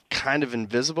was kind of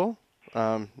invisible.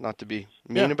 Not to be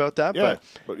mean about that, but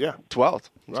 12th.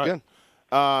 It's good.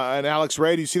 And Alex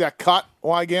Ray, do you see that cut,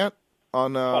 Wygant?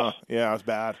 On it was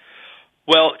bad.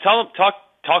 Well,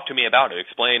 talk to me about it.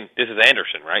 Explain. This is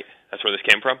Anderson, right? That's where this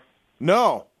came from.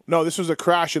 No, this was a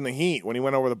crash in the heat when he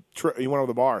went over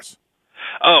the bars.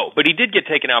 Oh, but he did get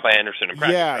taken out by Anderson in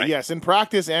practice. Yeah, right? yes. In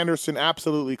practice, Anderson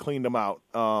absolutely cleaned him out.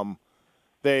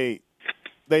 They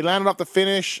landed off the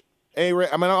finish. A-Ray,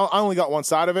 I mean, I only got one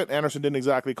side of it. Anderson didn't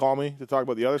exactly call me to talk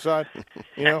about the other side,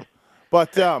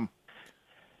 But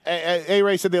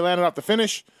A-Ray said they landed off the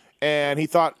finish, and he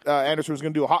thought Anderson was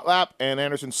going to do a hot lap, and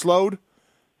Anderson slowed,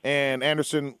 and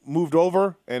Anderson moved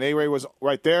over, and A-Ray was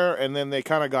right there, and then they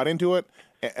kind of got into it.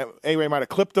 A-Ray might have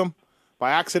clipped him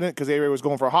by accident because A-Ray was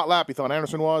going for a hot lap. He thought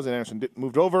Anderson was, and Anderson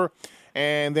moved over.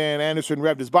 And then Anderson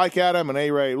revved his bike at him, and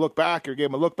A-Ray looked back or gave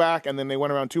him a look back, and then they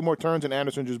went around 2 more turns, and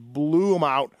Anderson just blew him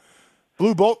out.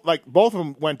 Both of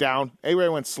them went down. A-Ray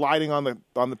went sliding on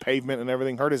the pavement and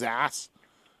everything. Hurt his ass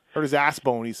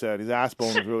bone. He said his ass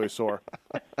bone was really sore.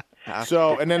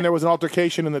 So, and then there was an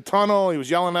altercation in the tunnel. He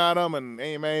was yelling at him, and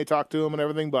AMA talked to him and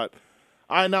everything. But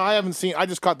I haven't seen. I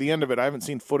just caught the end of it. I haven't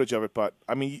seen footage of it. But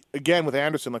I mean, again with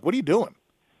Anderson, what are you doing?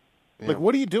 Yeah.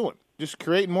 What are you doing? Just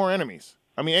creating more enemies.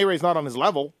 I mean, A-Ray's not on his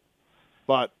level,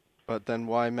 but then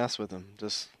why mess with him?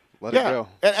 Just let it go.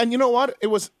 And you know what? It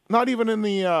was not even in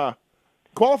the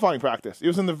qualifying practice. It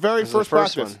was in the very first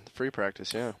practice. One, free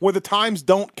practice, yeah. Where the times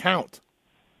don't count.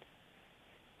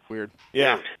 Weird.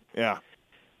 Yeah.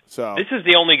 So this is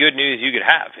the only good news you could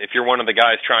have if you're one of the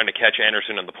guys trying to catch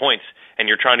Anderson in the points and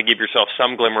you're trying to give yourself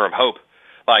some glimmer of hope.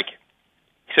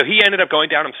 So he ended up going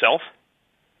down himself?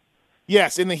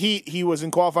 Yes, in the heat, he was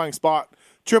in qualifying spot,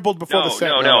 tripled before the set.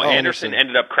 No. Anderson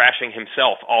ended up crashing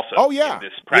himself also. Oh, yeah. In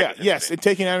this practice yes, and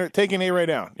taking A-Ray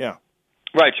down, yeah.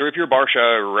 Right, so if you're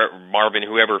Barsha or Marvin,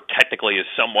 whoever technically is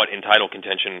somewhat in title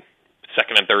contention,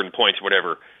 second and third in points,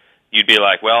 whatever, you'd be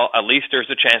like, well, at least there's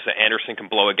a chance that Anderson can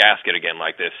blow a gasket again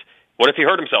like this. What if he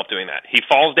hurt himself doing that? He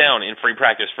falls down in free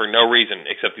practice for no reason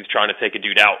except he's trying to take a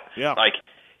dude out. Yeah.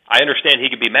 I understand he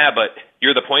could be mad, but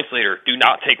you're the points leader. Do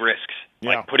not take risks,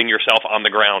 putting yourself on the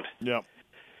ground. Yeah.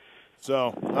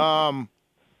 So, all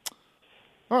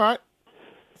right.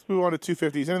 Let's move on to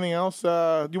 250s. Anything else?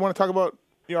 Do you want to talk about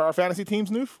our fantasy teams,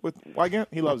 Noof, with Wygant?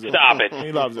 He loves it. Stop it.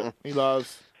 He loves it. He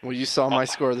loves. Well, you saw my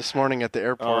score this morning at the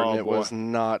airport, and it boy. was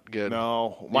not good.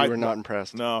 No, we were not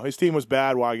impressed. No, his team was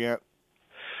bad, Wygant.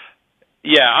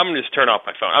 Yeah, I'm going to just turn off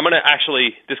my phone. I'm going to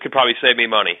actually, this could probably save me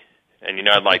money, and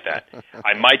I'd like that.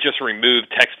 I might just remove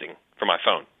texting from my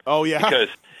phone. Oh, yeah? Because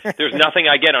there's nothing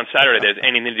I get on Saturday that has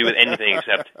anything to do with anything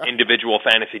except individual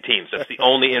fantasy teams. That's the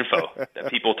only info that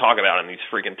people talk about in these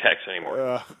freaking texts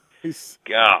anymore. He's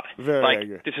God. very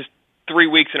angry. This is 3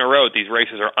 weeks in a row. These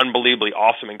races are unbelievably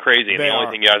awesome and crazy, and They the only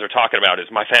are. thing you guys are talking about is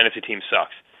my fantasy team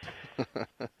sucks.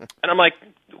 And I'm like,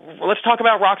 well, let's talk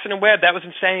about Roxon and Webb. That was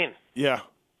insane. Yeah.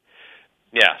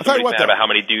 Yeah, tell you somebody's what, mad though. about how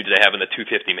many dudes they have in the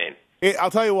 250 main. I'll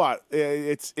tell you what.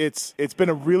 It's been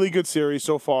a really good series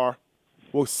so far.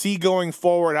 We'll see going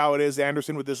forward how it is,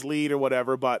 Anderson with this lead or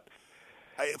whatever. But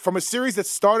from a series that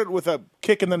started with a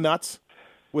kick in the nuts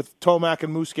with Tomac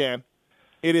and Muscan,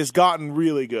 it has gotten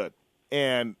really good.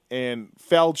 And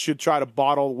Feld should try to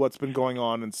bottle what's been going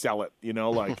on and sell it.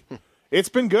 It's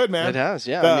been good, man. It has,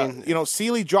 yeah.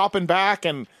 Seeley dropping back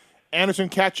and Anderson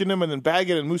catching him, and then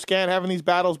Baggett and Muscan having these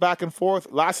battles back and forth.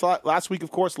 Last week,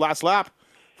 of course, last lap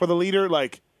for the leader.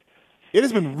 It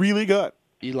has been really good.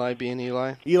 Eli being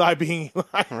Eli. Eli being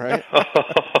Eli. Right?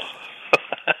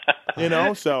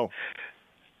 So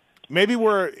maybe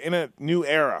we're in a new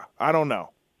era. I don't know.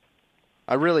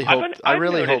 I really hope. I've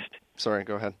noticed- Sorry,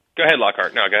 go ahead. Go ahead,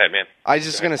 Lockhart. No, go ahead, man. I was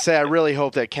just going to say, I really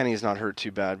hope that Kenny's not hurt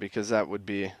too bad, because that would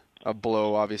be a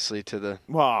blow, obviously, to the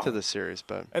series.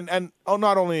 But And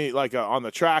not only on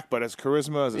the track, but as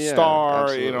charisma, as a Yeah, star,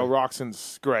 absolutely.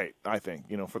 Roxon's great, I think,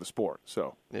 for the sport.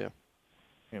 So, yeah,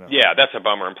 Yeah, that's a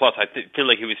bummer. And plus, I feel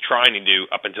like he was trying to do,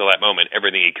 up until that moment,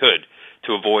 everything he could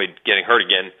to avoid getting hurt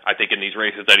again. I think in these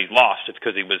races that he's lost, it's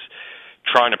because he was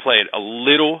trying to play it a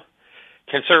little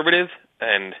conservative,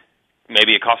 and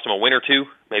maybe it cost him a win or two,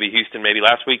 maybe Houston, maybe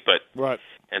last week, but right.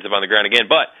 ends up on the ground again.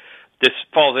 But this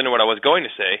falls into what I was going to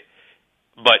say.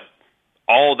 But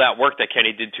all that work that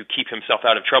Kenny did to keep himself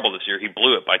out of trouble this year, he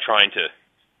blew it by trying to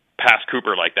pass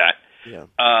Cooper like that. yeah.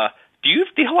 Do you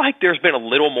feel like there's been a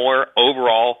little more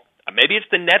overall? Maybe it's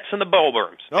the nets and the bowl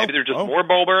berms. Maybe there's just more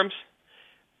bowl berms.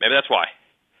 Maybe that's why.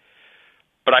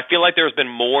 But I feel like there's been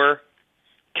more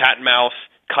cat and mouse,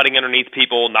 cutting underneath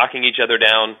people, knocking each other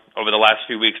down over the last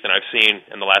few weeks than I've seen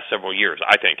in the last several years,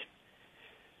 I think.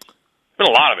 Been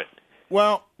a lot of it.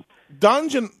 Well,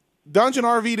 Dungeon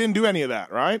RV didn't do any of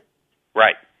that, right?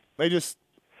 Right. They just,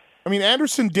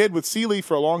 Anderson did with Seeley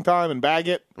for a long time and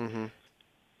Baggett. Mm-hmm.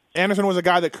 Anderson was a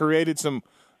guy that created some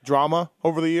drama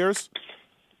over the years.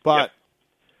 But,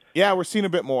 yeah, we're seeing a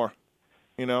bit more,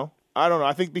 I don't know.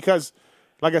 I think because,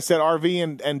 like I said,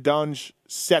 RV and Dunge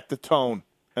set the tone,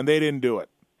 and they didn't do it.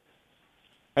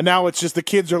 And now it's just the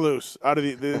kids are loose. Out of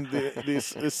the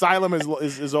asylum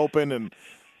is open, and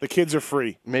the kids are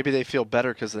free. Maybe they feel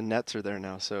better because the nets are there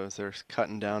now, so they're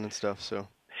cutting down and stuff. So,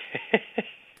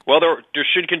 Well, there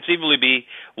should conceivably be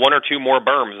one or two more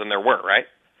berms than there were, right?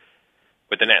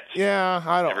 With the nets. Yeah,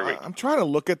 Every week. I'm trying to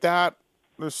look at that.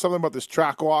 There's something about this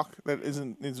track walk that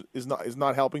is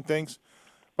not helping things.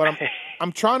 But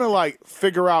I'm trying to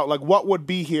figure out what would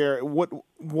be here. What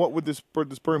would this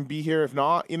berm be here if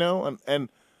not? And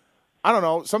I don't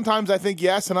know. Sometimes I think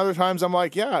yes, and other times I'm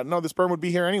like, yeah, no, this berm would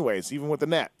be here anyways, even with the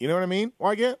net. You know what I mean?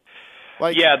 Wygant?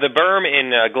 Yeah, the berm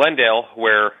in Glendale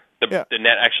where the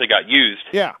net actually got used.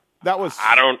 Yeah, that was.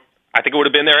 I think it would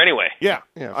have been there anyway. Yeah,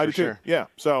 Yeah, I for do too. sure. Yeah,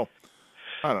 so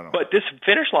I don't know. But this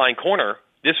finish line corner,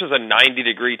 this was a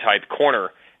 90-degree type corner,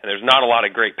 and there's not a lot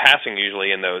of great passing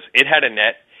usually in those. It had a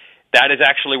net. That is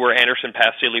actually where Anderson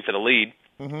passed Seeley for the lead.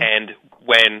 Mm-hmm. And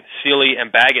when Seeley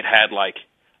and Baggett had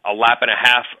a lap and a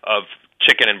half of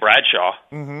Chicken and Bradshaw,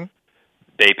 Mm-hmm.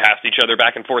 they passed each other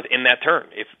back and forth in that turn.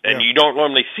 You don't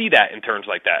normally see that in turns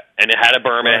like that. And it had a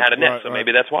berm and it had a net, so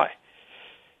maybe that's why.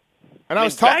 And I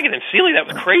was talking. Baggett and Seeley, that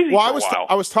was crazy Well, for a while.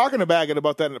 I was talking to Baggett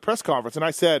about that in the press conference, and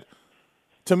I said,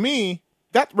 to me,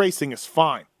 that racing is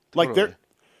fine. Totally.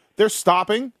 They're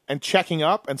stopping and checking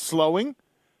up and slowing,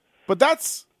 but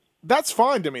that's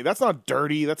fine to me. That's not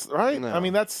dirty. That's right.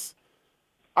 No.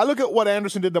 I look at what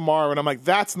Anderson did tomorrow, and I'm like,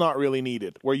 that's not really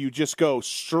needed. Where you just go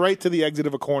straight to the exit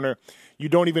of a corner, you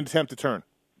don't even attempt to turn.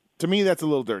 To me, that's a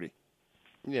little dirty.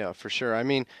 yeah, for sure. I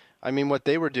mean, what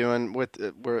they were doing with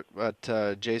what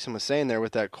Jason was saying there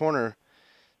with that corner,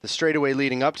 the straightaway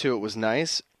leading up to it was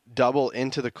nice. Double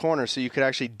into the corner, so you could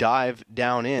actually dive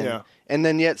down in, and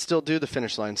then yet still do the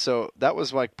finish line. So that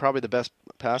was probably the best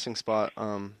passing spot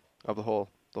of the whole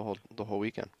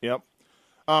weekend. Yep.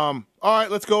 All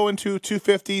right, let's go into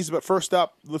 250s. But first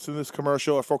up, listen to this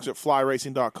commercial. Our folks at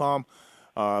flyracing.com.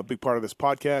 big part of this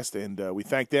podcast, and we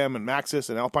thank them and Maxxis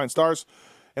and Alpine Stars.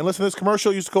 And listen to this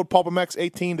commercial. Use the code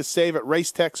PulpMX18 to save at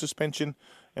Racetech Suspension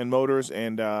and Motors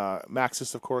and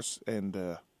Maxxis, of course,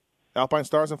 and Alpine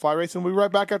Stars and Fly Racing. We'll be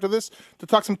right back after this to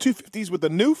talk some 250s with the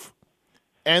Noof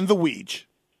and the Weege.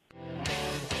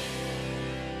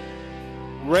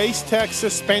 Racetech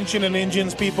Suspension and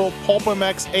Engines, people.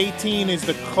 PulpMX18 is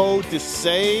the code to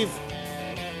save.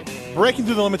 Breaking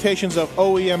through the limitations of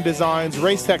OEM designs,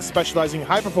 Racetech specializing in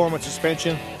high-performance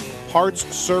suspension, parts,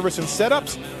 service, and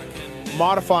setups,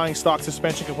 modifying stock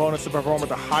suspension components to perform at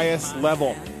the highest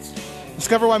level.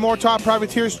 Discover why more top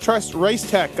privateers trust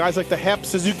Racetech. Guys like the HEP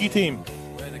Suzuki team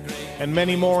and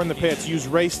many more in the pits use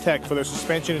Racetech for their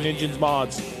suspension and engines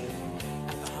mods.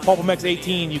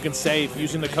 PulpMX18, you can save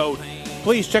using the code.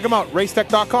 Please check them out,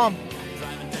 racetech.com.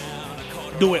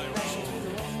 Do it.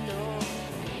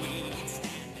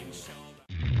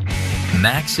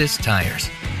 Maxxis tires.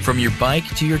 From your bike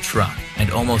to your truck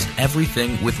and almost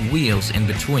everything with wheels in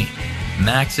between,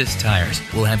 Maxxis tires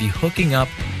will have you hooking up,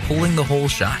 pulling the whole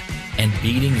shot, and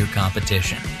beating your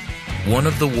competition. One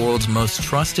of the world's most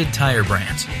trusted tire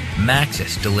brands,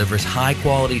 Maxxis delivers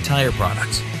high-quality tire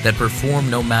products that perform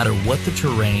no matter what the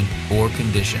terrain or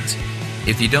conditions.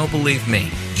 If you don't believe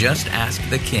me, just ask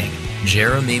the king,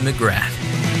 Jeremy McGrath.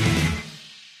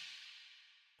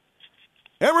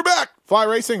 And we're back. Fly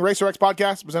Racing, Racer X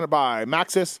podcast, presented by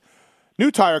Maxxis.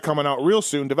 New tire coming out real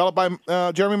soon, developed by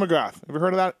Jeremy McGrath. Have you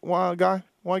heard of that guy?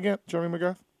 Why again? Jeremy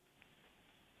McGrath?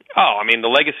 Oh, I mean, the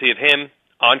legacy of him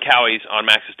on Cowie's, on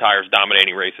Maxxis tires,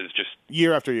 dominating races just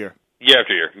Year after year. Year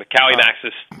after year. Cowie,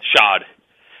 Maxxis, shod,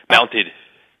 mounted.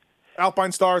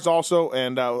 Alpine Stars also,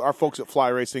 and our folks at Fly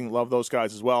Racing love those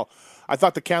guys as well. I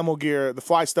thought the camel gear, the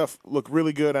Fly stuff looked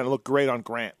really good, and it looked great on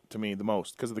Grant to me the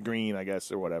most because of the green, I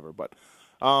guess, or whatever. But,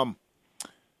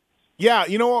 yeah,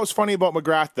 you know what was funny about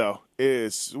McGrath, though,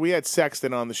 is we had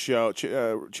Sexton on the show,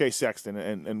 Chase Sexton,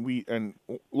 and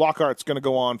Lockhart's going to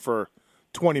go on for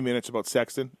 20 minutes about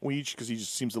Sexton each because he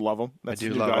just seems to love him. That's I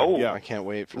do the love guy. it. Yeah. I can't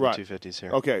wait for Right. the 250s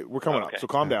here. Okay, we're coming up, so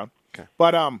calm down. Okay.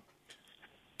 But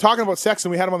talking about Sexton,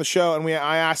 we had him on the show, and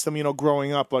I asked him,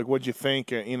 growing up, like, what'd you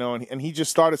think? And he just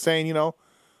started saying, a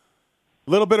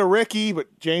little bit of Ricky,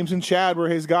 but James and Chad were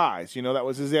his guys. That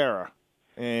was his era.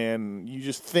 And you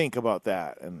just think about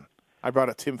that. And I brought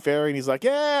up Tim Ferry, and he's like,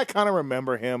 yeah, I kind of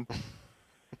remember him.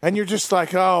 And you're just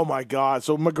like, oh, my God.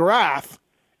 So McGrath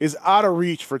is out of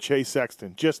reach for Chase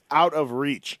Sexton, just out of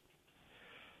reach.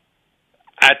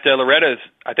 At Loretta's,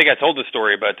 I think I told this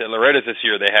story, but at Loretta's this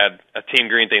year, they had a Team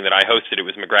Green thing that I hosted. It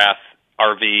was McGrath,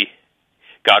 RV,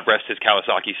 God rest his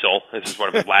Kawasaki soul. This is one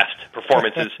of his last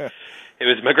performances. It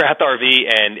was McGrath,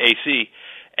 RV, and AC.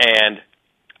 And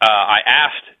I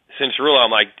asked Cianciarulo,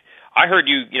 I'm like, I heard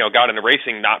you, got into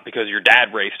racing not because your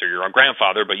dad raced or your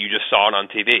grandfather, but you just saw it on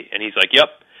TV. And he's like, yep,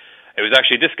 it was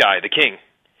actually this guy, the king.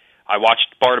 I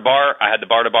watched Bar to Bar. I had the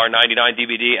Bar to Bar 99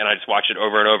 DVD, and I just watched it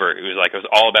over and over. It was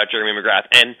all about Jeremy McGrath.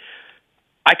 And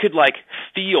I could,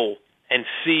 feel and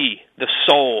see the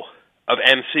soul of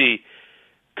MC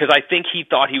because I think he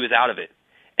thought he was out of it.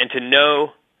 And to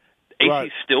know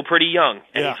AC's still pretty young,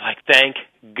 and he's like, thank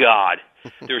God.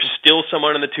 There's still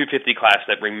someone in the 250 class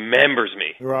that remembers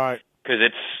me. Right. Because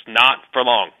it's not for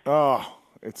long. Oh,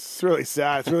 it's really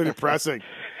sad. It's really depressing.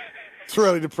 It's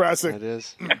really depressing. It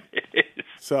is. It is.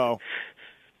 So,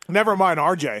 never mind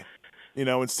RJ,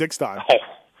 in 6 time.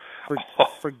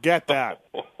 Forget that.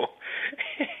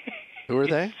 Who are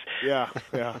they? Yeah.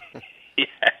 Yes.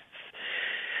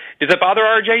 Does that bother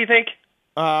RJ, you think?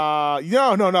 No.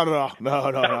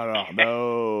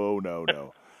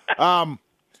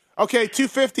 Okay,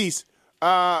 250s.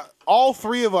 All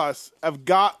three of us have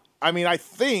got, I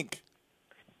think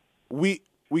we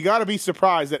got to be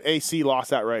surprised that AC lost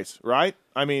that race, right?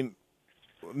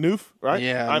 Noof, right?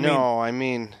 Yeah,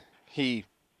 he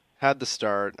had the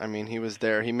start. He was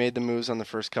there. He made the moves on the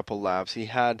first couple laps. He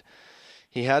had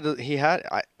it.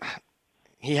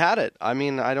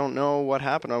 I don't know what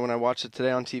happened. When I watched it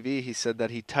today on TV, he said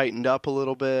that he tightened up a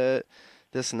little bit,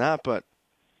 this and that, but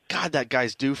God, that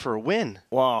guy's due for a win.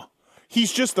 Wow.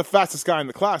 He's just the fastest guy in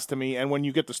the class to me, and when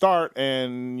you get the start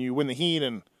and you win the heat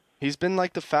and he's been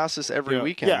the fastest every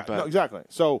weekend. Yeah, no, exactly.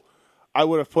 So I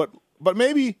would have put, but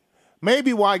maybe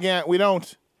why can't we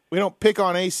don't pick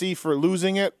on AC for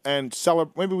losing it and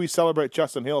maybe we celebrate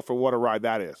Justin Hill for what a ride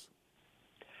that is.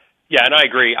 Yeah, and I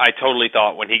agree. I totally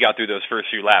thought when he got through those first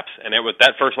few laps, and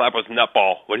that first lap was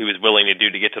nutball, what he was willing to do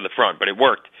to get to the front, but it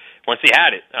worked. Once he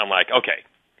had it, I'm like, okay,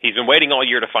 he's been waiting all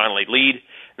year to finally lead.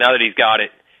 Now that he's got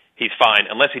it, he's fine,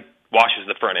 unless he washes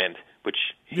the front end, which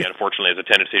he unfortunately has a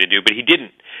tendency to do, but he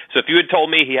didn't. So if you had told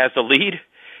me he has the lead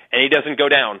and he doesn't go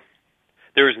down,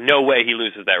 There is no way he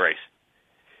loses that race.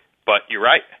 But you're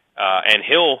right. And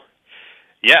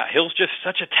Hill's just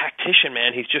such a tactician,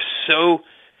 man. He's just so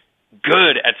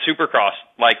good at Supercross,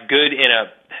 like good in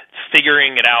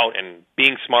figuring it out and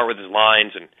being smart with his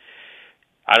lines. And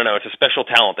I don't know, it's a special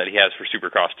talent that he has for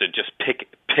Supercross to just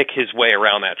pick his way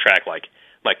around that track like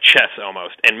chess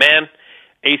almost. And man,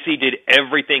 AC did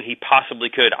everything he possibly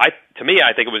could. To me,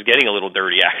 I think it was getting a little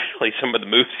dirty, actually, some of the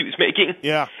moves he was making.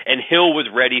 Yeah. And Hill was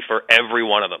ready for every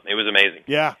one of them. It was amazing.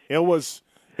 Yeah, it was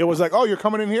like, oh, you're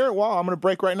coming in here? Well, I'm going to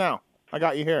break right now. I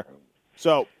got you here.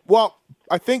 So, well,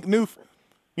 I think Newf,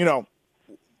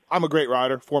 I'm a great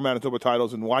rider, 4 Manitoba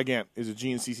titles, and Wygant is a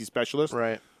GNCC specialist.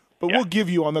 Right. But we'll give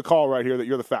you on the call right here that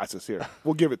you're the fastest here.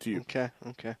 We'll give it to you.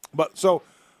 Okay. But so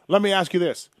let me ask you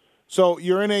this. So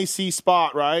you're in AC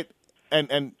spot, right?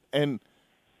 And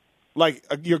like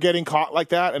you're getting caught like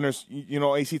that, and there's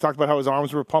AC talked about how his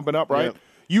arms were pumping up, right?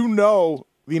 Yep.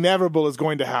 The inevitable is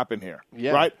going to happen here,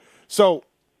 Yeah. right? So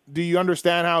do you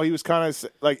understand how he was kind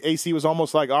of like AC was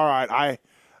almost like, all right,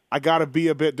 I got to be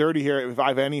a bit dirty here if I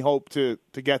have any hope to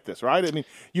get this, right? I mean,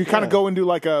 you kind of go into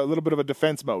like a little bit of a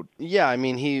defense mode. Yeah, I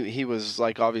mean, he was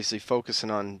like obviously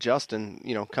focusing on Justin,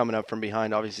 coming up from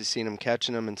behind, obviously seeing him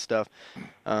catching him and stuff.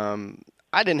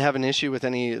 I didn't have an issue with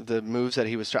any of the moves that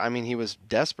he was trying. I mean, he was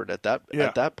desperate at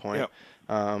that point.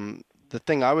 Yeah. The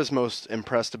thing I was most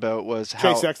impressed about was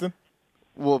how Chase Sexton?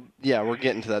 Well, yeah, we're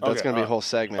getting to that. That's going to be a whole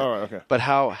segment. All right, okay. But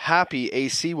how happy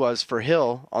AC was for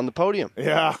Hill on the podium.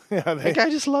 Yeah. That guy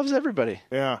just loves everybody.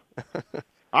 Yeah.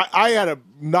 I had a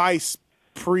nice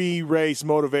pre-race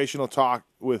motivational talk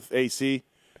with AC.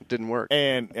 It didn't work.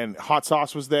 And Hot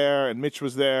Sauce was there, and Mitch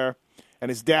was there, and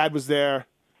his dad was there.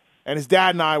 And his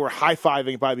dad and I were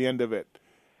high-fiving by the end of it.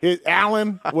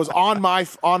 Alan was on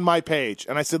my page,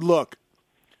 and I said, look,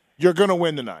 you're going to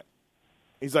win tonight.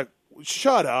 He's like,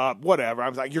 shut up, whatever. I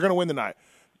was like, you're going to win tonight.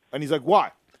 And he's like,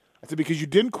 why? I said, because you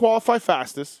didn't qualify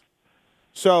fastest,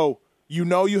 so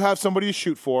you have somebody to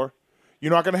shoot for.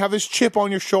 You're not going to have this chip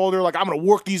on your shoulder, like, I'm going to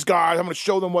work these guys, I'm going to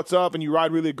show them what's up, and you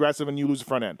ride really aggressive and you lose the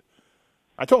front end.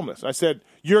 I told him this. I said,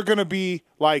 you're going to be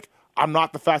like, I'm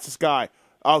not the fastest guy.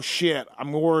 Oh, shit,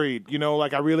 I'm worried.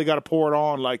 Like, I really got to pour it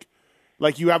on. Like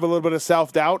you have a little bit of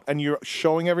self-doubt, and you're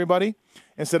showing everybody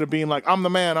instead of being like, I'm the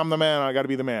man, I got to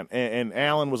be the man. And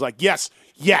Alan was like, yes.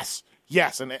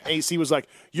 And AC was like,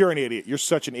 you're an idiot. You're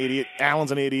such an idiot.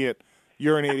 Alan's an idiot.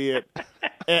 You're an idiot.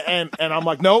 and I'm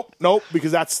like, nope,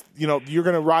 because that's, you're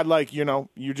going to ride like, you're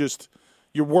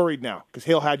worried now because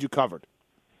Hill had you covered.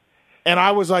 And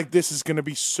I was like, this is going to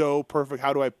be so perfect.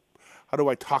 How do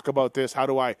I talk about this? How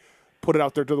do I put it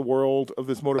out there to the world of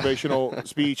this motivational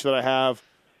speech that I have?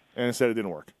 And instead it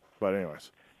didn't work. But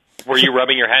anyways. Were you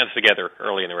rubbing your hands together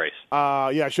early in the race?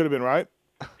 Yeah, I should have been, right?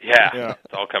 Yeah.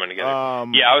 It's all coming together. I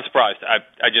was surprised.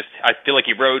 I feel like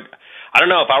he rode. I don't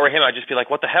know, if I were him, I'd just be like,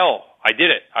 what the hell? I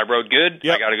did it. I rode good.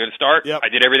 Yep. I got a good start. Yep. I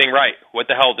did everything right. What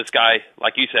the hell? This guy,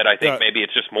 like you said, I think maybe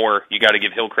it's just more, you got to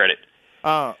give Hill credit.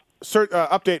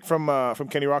 Update from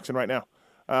Kenny Roxon right now.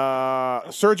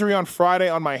 Surgery on Friday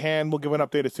on my hand. We'll give an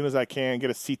update as soon as I can. Get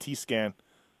a CT scan.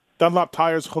 Dunlop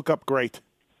tires hook up great.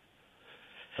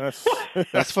 That's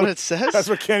what it says? That's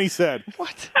what Kenny said.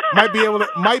 What? Might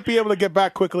be able to get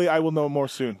back quickly. I will know more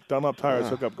soon. Dunlop tires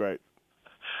hook up great.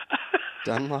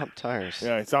 Dunlop tires.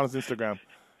 Yeah, it's on his Instagram.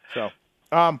 So,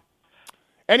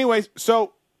 anyways,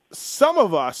 so some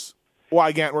of us,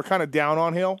 Wygant, we're kind of down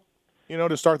on Hill,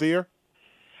 to start the year.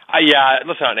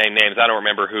 Let's not name names. I don't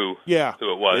remember who it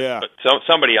was. Yeah. But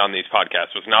somebody on these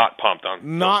podcasts was not pumped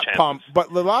on. Not pumped,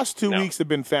 but the last 2 weeks have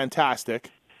been fantastic.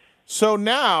 So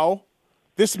now,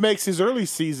 this makes his early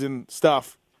season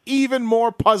stuff even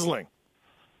more puzzling.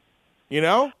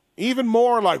 Even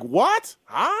more like, what?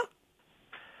 Huh?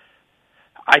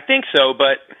 I think so,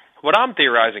 but what I'm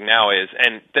theorizing now is,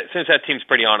 and since that team's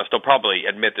pretty honest, they'll probably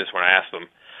admit this when I ask them,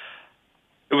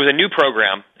 it was a new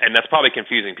program, and that's probably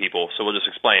confusing people, so we'll just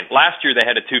explain. Last year they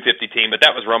had a 250 team, but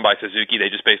that was run by Suzuki. They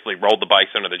just basically rolled the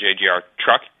bikes under the JGR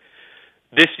truck.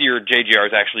 This year, JGR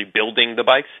is actually building the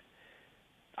bikes.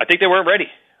 I think they weren't ready.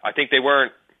 I think they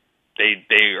weren't. They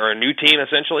are a new team,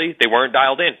 essentially. They weren't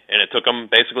dialed in, and it took them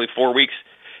basically 4 weeks.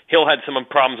 Hill had some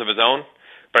problems of his own,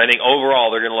 but I think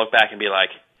overall they're going to look back and be like,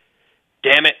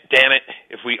 damn it,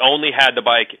 if we only had the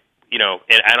bike, in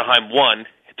Anaheim 1,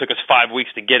 it took us 5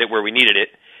 weeks to get it where we needed it,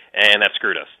 and that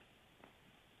screwed us.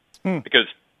 Because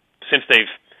since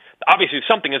obviously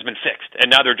something has been fixed,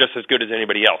 and now they're just as good as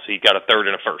anybody else. He got a third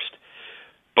and a first.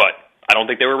 But I don't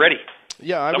think they were ready.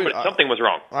 Yeah, something was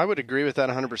wrong. I would agree with that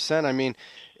 100%. I mean,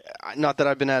 not that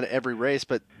I've been at every race,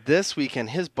 but this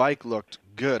weekend his bike looked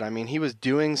good. I mean, he was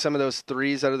doing some of those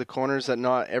threes out of the corners that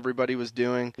not everybody was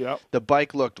doing. Yep. The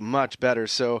bike looked much better.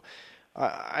 So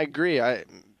I agree.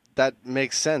 That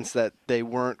makes sense that they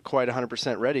weren't quite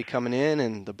 100% ready coming in,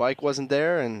 and the bike wasn't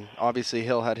there, and obviously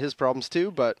Hill had his problems too.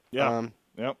 But Yep.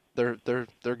 they're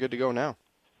good to go now.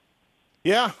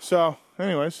 Yeah. So,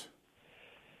 anyways,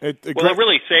 It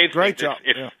really saves great things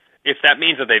job. if that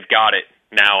means that they've got it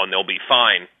now and they'll be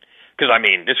fine. Because, I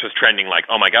mean, this was trending like,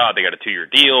 oh, my God, they got a 2-year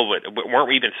deal. But weren't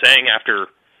we even saying after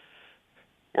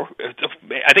 –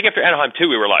 I think after Anaheim, too,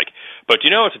 we were like, but,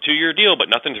 it's a 2-year deal, but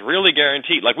nothing's really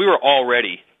guaranteed. Like, we were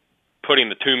already putting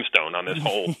the tombstone on this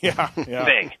whole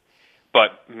thing.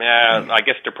 But, I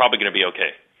guess they're probably going to be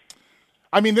okay.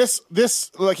 I mean, this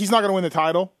like, he's not going to win the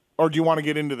title. Or do you want to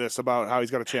get into this about how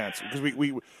he's got a chance?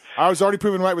 Because I was already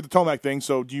proven right with the Tomac thing.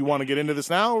 So do you want to get into this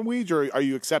now, Weege, or are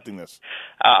you accepting this?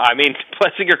 I mean,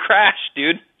 Plessinger crashed,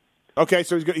 dude. Okay,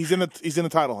 so he's in the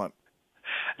title hunt.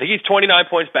 I think he's 29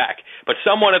 points back. But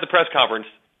someone at the press conference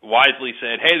wisely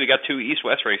said, "Hey, we got 2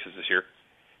 East-West races this year."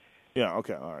 Yeah.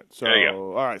 Okay. All right. So there you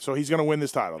go. All right. So he's going to win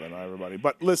this title then, everybody.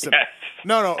 But listen, Yes.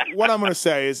 no. What I'm going to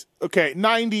say is, okay,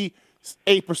 98%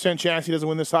 chance he doesn't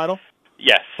win this title.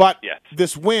 Yes. But yes.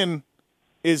 this win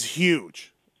is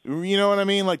huge. You know what I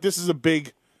mean? Like, this is a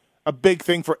big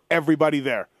thing for everybody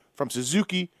there, from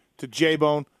Suzuki to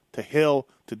J-Bone to Hill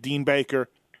to Dean Baker.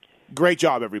 Great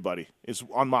job, everybody. Is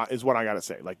what I got to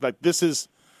say. Like this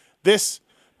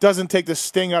doesn't take the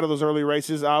sting out of those early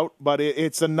races out, but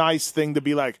it's a nice thing to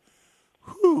be like,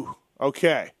 whew,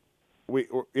 okay, we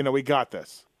got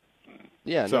this.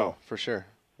 Yeah, So- no, for sure.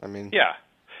 I mean, Yeah.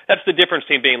 That's the difference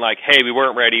between being like, hey, we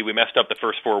weren't ready, we messed up the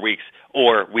first 4 weeks,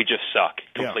 or we just suck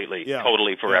completely,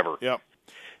 totally, forever. Yep.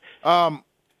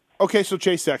 Okay, so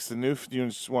Chase Sexton, you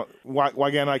just want why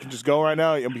again? I can just go right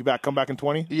now. You'll be back. Come back in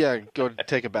 20. yeah, go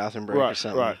take a bathroom break or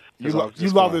something. Right. 'Cause You I'll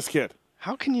just love go. this kid.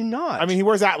 How can you not? I mean, he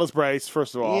wears Atlas brace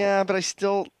first of all. yeah, but I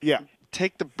still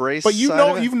take the brace. But side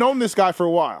of it. you've known this guy for a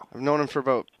while. I've known him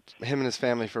him and his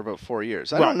family for about 4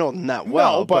 years. I Right. don't know him that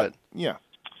well, No, but yeah.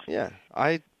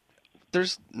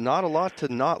 There's not a lot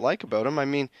to not like about him. I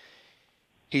mean,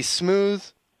 he's smooth.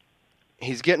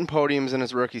 He's getting podiums in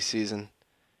his rookie season.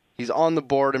 He's on the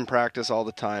board in practice all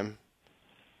the time.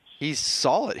 He's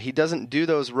solid. He doesn't do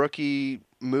those rookie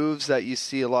moves that you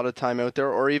see a lot of time out there,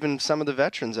 or even some of the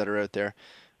veterans that are out there.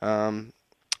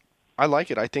 I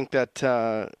like it. I think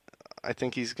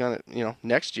he's gonna,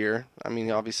 next year. I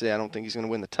mean, obviously, I don't think he's gonna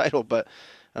win the title, but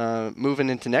moving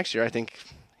into next year, I think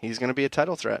he's gonna be a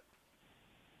title threat.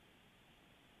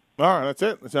 All right, that's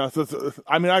it.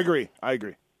 I mean, I agree. I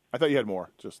thought you had more.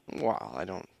 Just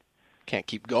Wow, can't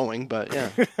keep going, but yeah.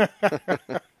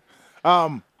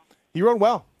 he rode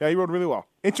well. Yeah, he rode really well.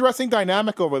 Interesting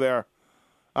dynamic over there.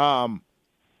 Correct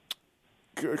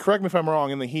me if I'm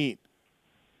wrong. In the heat,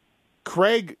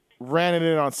 Craig ran it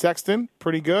in on Sexton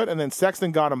pretty good, and then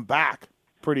Sexton got him back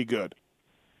pretty good.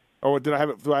 Or do I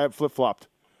have flip flopped?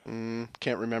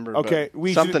 Can't remember. Okay,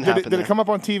 but something happened. Did it come up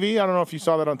on TV? I don't know if you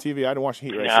saw that on TV. I didn't watch the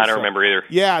heat race. I don't remember either.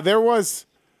 Yeah, there was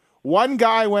one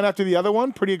guy went after the other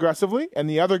one pretty aggressively, and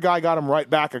the other guy got him right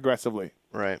back aggressively.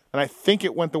 Right. And I think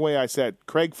it went the way I said.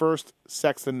 Craig first,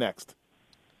 Sexton next.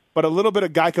 But a little bit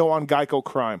of Geico on Geico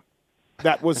crime.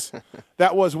 That was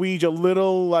Weege a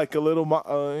little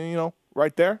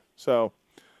right there. So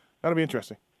that'll be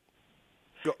interesting.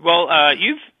 Well,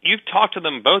 you've talked to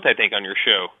them both, I think, on your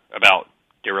show about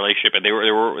their relationship, and they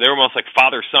were almost like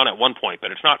father son at one point.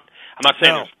 But it's not. I'm not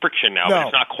saying there's friction now, but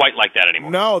it's not quite like that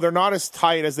anymore. No, they're not as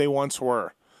tight as they once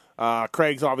were.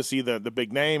 Craig's obviously the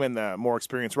big name and the more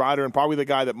experienced rider, and probably the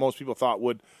guy that most people thought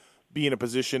would be in a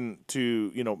position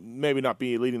to, maybe not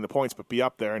be leading the points, but be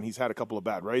up there. And he's had a couple of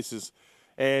bad races.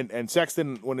 And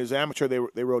Sexton, when he was amateur,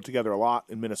 they rode together a lot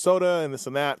in Minnesota and this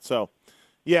and that. So,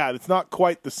 yeah, it's not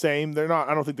quite the same. They're not.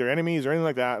 I don't think they're enemies or anything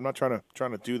like that. I'm not trying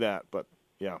to do that, but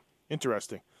yeah,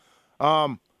 interesting.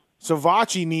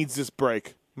 Savatgy needs this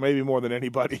break maybe more than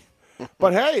anybody.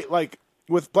 But hey, like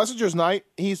with Plessinger's night,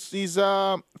 he's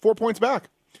 4 points back.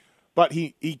 But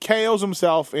he KOs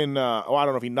himself in I don't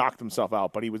know if he knocked himself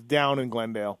out, but he was down in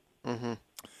Glendale. Mm-hmm.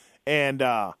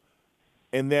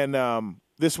 And then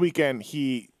this weekend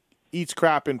he eats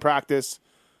crap in practice.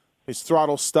 His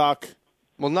throttle's stuck.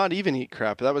 Well, not even eat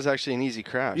crap. That was actually an easy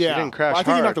crash. Yeah, He didn't crash I think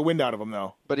hard, he knocked the wind out of him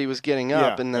though. but he was getting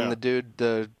up, Yeah, and then yeah.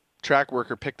 the track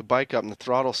worker picked the bike up, and the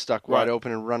throttle stuck wide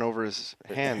open and run over his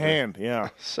hand. Yeah.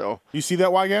 So You see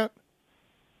that, Wygant?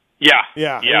 Yeah.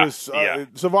 Yeah. Yeah. It was,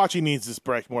 Savatgy needs this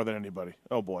break more than anybody.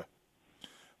 Oh boy.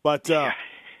 But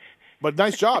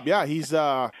nice job. Yeah, he's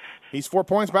 4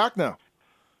 points back now.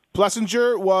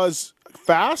 Plessinger was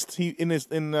fast.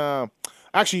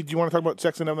 Actually, do you want to talk about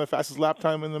Sexton having the fastest lap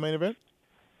time in the main event?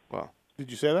 Well,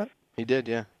 did you say that? He did,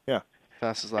 yeah. Yeah.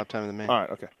 Fastest lap time in the main. All right,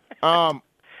 okay.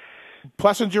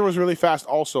 Plessinger was really fast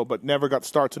also, but never got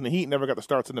starts in the heat, never got the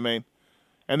starts in the main.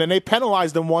 And then they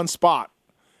penalized him one spot.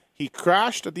 He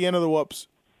crashed at the end of the whoops,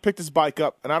 picked his bike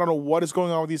up, and I don't know what is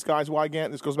going on with these guys,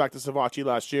 Wygant. This goes back to Savatgy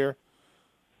last year.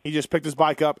 He just picked his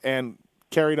bike up and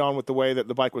carried on with the way that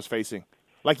the bike was facing.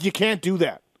 Like, you can't do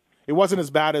that. It wasn't as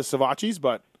bad as Savatgy's,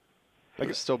 but... Like,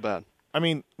 it's still bad. I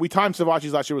mean, we timed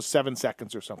Savatgy's last year was 7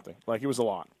 seconds or something. Like, it was a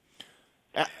lot.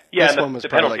 Yeah, one was the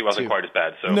penalty like wasn't 2. quite as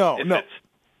bad. So No.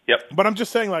 Yep. But I'm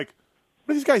just saying, like,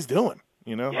 what are these guys doing?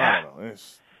 You know? Yeah. I don't know.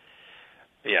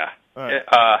 Yeah. Right.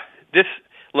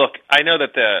 Look, I know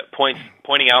that the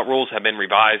pointing out rules have been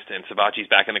revised, and Savatgy's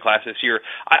back in the class this year.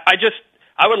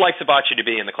 I would like Savatgy to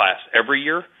be in the class every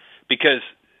year because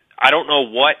I don't know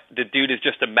what the dude is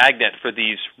just a magnet for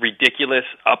these ridiculous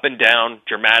up and down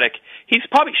dramatic. He's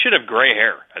probably should have gray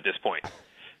hair at this point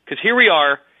because here we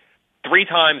are 3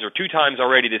 times or 2 times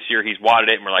already this year. He's wadded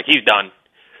it, and we're like, he's done.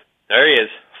 There he is,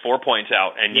 4 points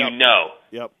out, and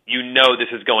Yep. you know this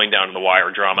is going down to the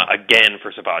wire drama again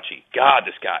for Savatgy. God,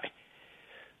 this guy.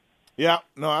 Yeah,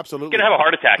 no, absolutely. He's going to have a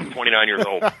heart attack at 29 years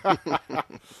old.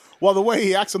 Well, the way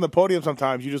he acts on the podium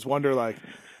sometimes, you just wonder, like,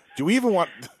 do you even want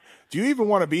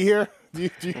to be here? Do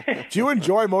you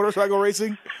enjoy motorcycle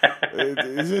racing?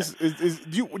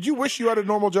 Would you wish you had a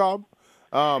normal job?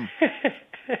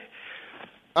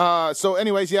 So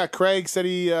anyways, yeah, Craig said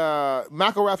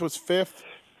McElrath was 5th,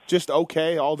 just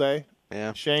okay all day.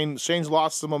 Yeah. Shane's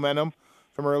lost some momentum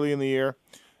from early in the year.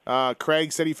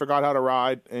 Craig said he forgot how to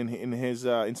ride in his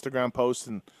Instagram post,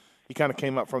 and he kind of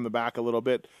came up from the back a little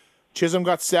bit. Chisholm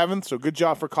got 7th, so good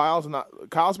job for Kyle.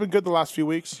 Kyle's been good the last few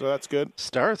weeks, so that's good.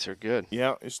 Starts are good.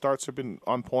 Yeah, his starts have been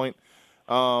on point.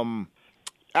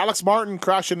 Alex Martin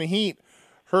crashed in the heat,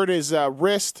 hurt his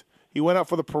wrist. He went up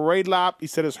for the parade lap. He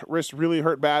said his wrist really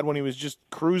hurt bad when he was just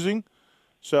cruising,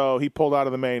 so he pulled out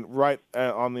of the main right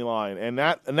on the line. And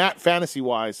that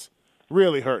fantasy-wise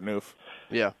really hurt Noof.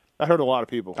 Yeah. That hurt a lot of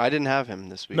people. I didn't have him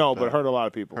this week. No, but it hurt a lot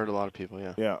of people. Hurt a lot of people,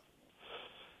 yeah. Yeah.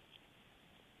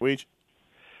 Weege?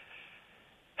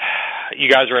 You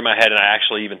guys are in my head, and I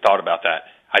actually even thought about that.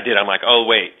 I did. I'm like, oh,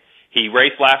 wait. He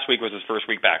raced last week, was his first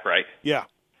week back, right? Yeah.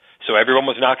 So everyone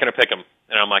was not going to pick him.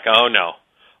 And I'm like, oh, no.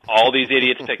 All these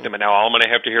idiots picked him, and now all I'm going to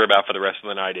have to hear about for the rest of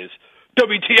the night is,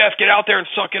 WTF, get out there and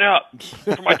suck it up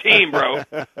for my team, bro.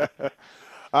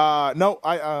 No,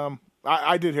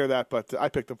 I did hear that, but I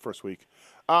picked him first week.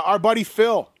 Our buddy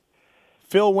Phil.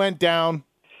 Phil went down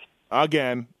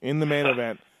again in the main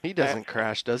event. He doesn't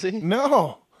crash, does he?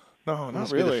 No, not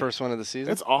Must really. be the first one of the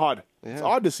season. It's odd. Yeah. It's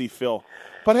odd to see Phil.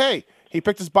 But hey, he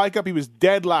picked his bike up. He was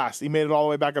dead last. He made it all the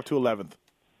way back up to 11th.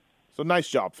 So nice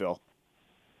job, Phil.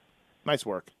 Nice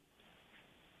work.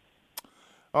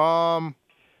 What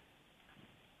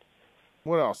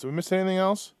else? Did we miss anything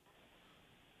else?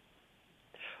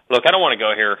 Look, I don't want to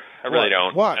go here. I really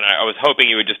don't. What? And I was hoping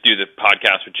you would just do the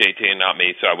podcast with JT and not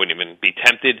me, so I wouldn't even be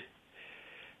tempted.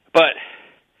 But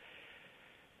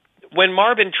when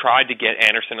Marvin tried to get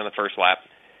Anderson in the first lap,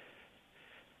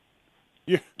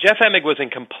 Yeah. Jeff Emig was in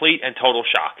complete and total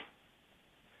shock.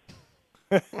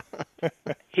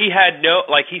 He had no,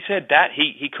 like he said that,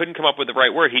 he couldn't come up with the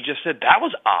right word. He just said, that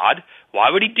was odd. Why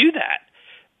would he do that?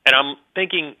 And I'm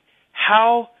thinking,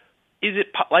 how is it,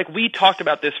 like we talked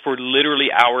about this for literally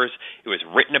hours. It was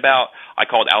written about. I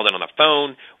called Alden on the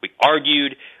phone. We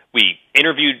argued. We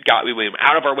interviewed, we went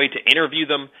out of our way to interview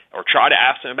them or try to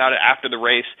ask them about it after the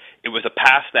race. It was a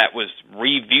pass that was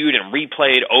reviewed and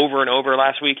replayed over and over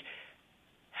last week.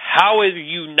 How are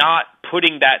you not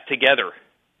putting that together?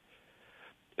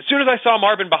 As soon as I saw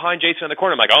Marvin behind Jason in the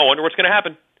corner, I'm like, oh, I wonder what's going to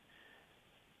happen.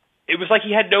 It was like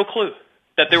he had no clue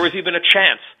that there was even a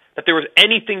chance that there was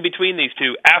anything between these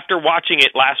two after watching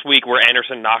it last week where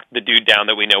Anderson knocked the dude down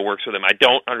that we know works with him. I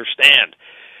don't understand.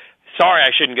 Sorry,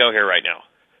 I shouldn't go here right now.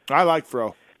 I like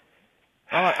Fro.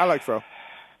 I like Fro.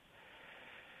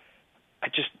 I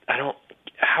don't,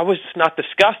 how was this not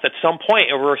discussed at some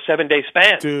point over a 7-day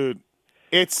span? Dude,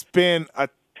 it's been a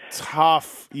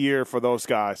tough year for those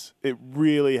guys. It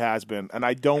really has been, and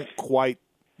I don't quite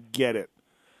get it.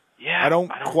 Yeah, I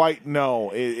don't quite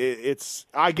know.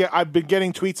 I've been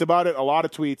getting tweets about it, a lot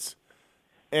of tweets,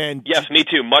 and yes, me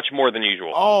too. Much more than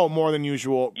usual. Oh, more than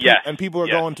usual. Yes, and people are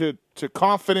going to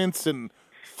confidence and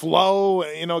flow,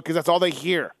 because that's all they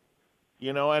hear,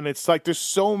 and it's like there's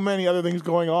so many other things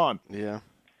going on. Yeah,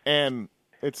 and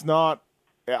it's not.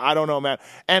 I don't know, man.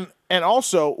 And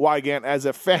also, Wygant, as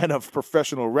a fan of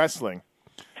professional wrestling,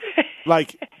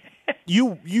 like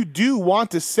you do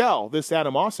want to sell this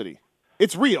animosity.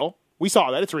 It's real. We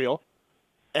saw that. It's real.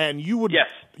 And you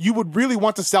would really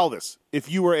want to sell this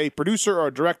if you were a producer or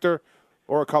a director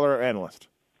or a color analyst.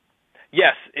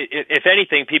 Yes. If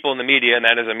anything, people in the media, and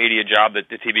that is a media job, that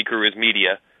the TV crew is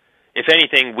media, if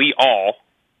anything, we all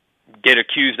get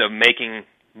accused of making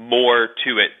more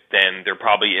to it than there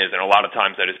probably is, and a lot of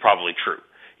times that is probably true.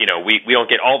 You know, we don't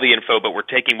get all the info, but we're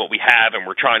taking what we have and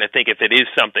we're trying to think if it is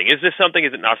something. Is this something?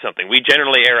 Is it not something? We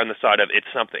generally err on the side of it's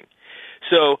something.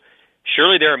 So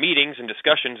surely there are meetings and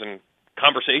discussions and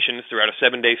conversations throughout a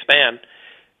 7-day span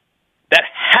that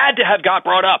had to have got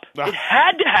brought up. It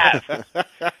had to have.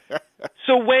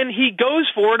 So when he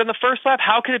goes for it in the first lap,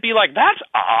 how could it be like, that's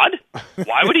odd?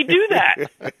 Why would he do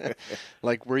that?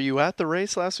 Like, were you at the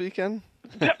race last weekend?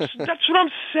 That's what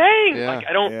I'm saying. Yeah. Like,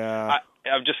 I don't. Yeah.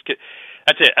 I'm just.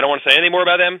 That's it. I don't want to say anything more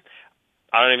about them.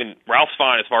 Ralph's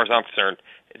fine as far as I'm concerned.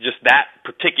 Just that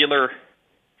particular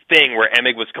thing where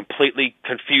Emig was completely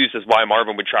confused as why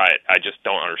Marvin would try it. I just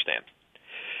don't understand.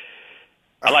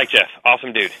 I like Jeff.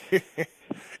 Awesome dude.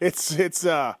 It's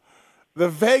the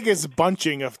Vegas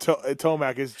bunching of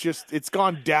Tomac is just, it's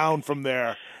gone down from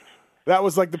there. That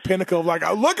was like the pinnacle of like,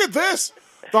 oh, look at this,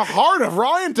 the heart of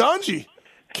Ryan Dungey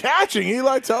catching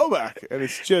Eli Tomac, and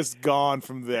it's just gone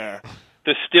from there.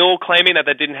 They're still claiming that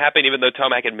didn't happen, even though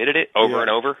Tomac admitted it over and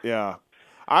over. Yeah.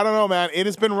 I don't know, man. It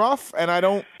has been rough, and I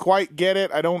don't quite get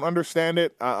it. I don't understand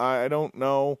it. I don't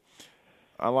know.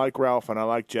 I like Ralph, and I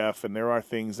like Jeff, and there are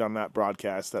things on that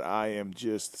broadcast that I am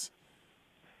just,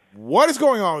 what is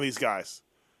going on with these guys?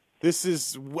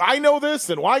 I know this,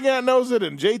 and Wygant knows it,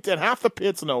 and half the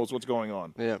pits knows what's going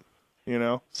on. Yeah. You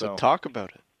know? So talk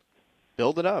about it.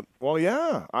 Build it up. Well,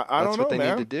 yeah. I don't know, That's what they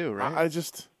man. need to do, right? I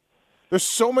just, there's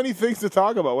so many things to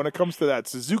talk about when it comes to that.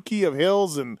 Suzuki of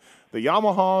Hills and the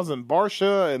Yamahas and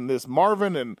Barsha and this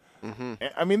Marvin. And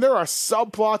I mean, there are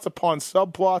subplots upon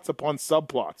subplots upon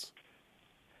subplots.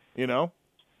 You know?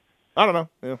 I don't know.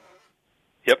 Yeah.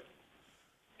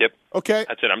 Yep. Okay.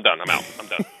 That's it. I'm done. I'm out. I'm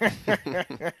done.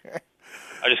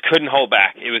 I just couldn't hold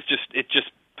back. It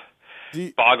just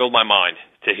boggled my mind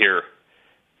to hear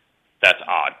that's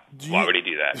odd. Why would he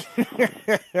do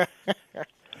that?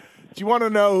 Do you want to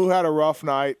know who had a rough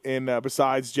night in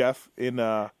besides Jeff in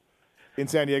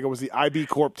San Diego? Was the IB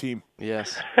Corp team.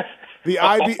 Yes. The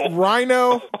IB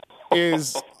Rhino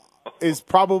is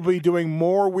probably doing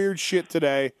more weird shit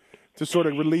today to sort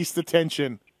of release the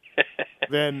tension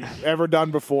than ever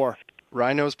done before.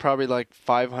 Rhino's probably like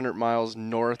 500 miles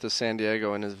north of San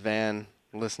Diego in his van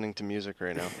listening to music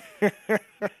right now.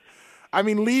 I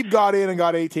mean, Lieb got in and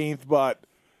got 18th, but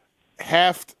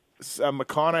Heft,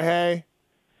 McConaughey,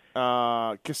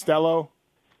 Costello.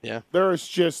 Yeah. There's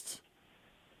just,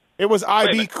 it was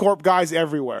IB Corp guys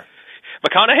everywhere.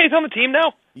 McConaughey's on the team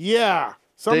now? Yeah.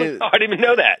 I didn't even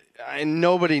know that.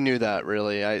 Nobody knew that,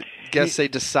 really. I guess they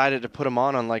decided to put him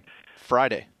on like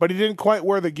Friday. But he didn't quite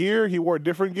wear the gear. He wore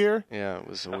different gear. Yeah, it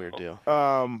was a weird deal.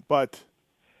 But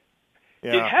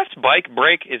yeah. Did Heft's bike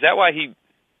break? Is that why he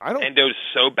endo's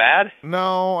so bad?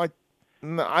 No,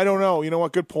 I don't know. You know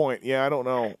what? Good point. Yeah, I don't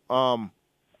know.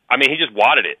 I mean, he just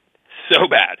wadded it so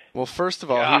bad. Well, first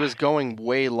of all, he was going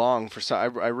way long for I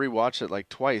rewatched it like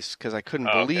twice because I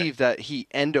couldn't believe that he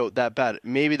endoed that bad.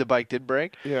 Maybe the bike did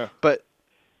break. Yeah. But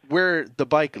where the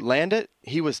bike landed,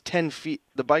 he was 10 feet.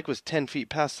 The bike was 10 feet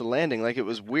past the landing. Like, it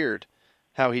was weird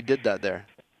how he did that there.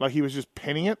 Like he was just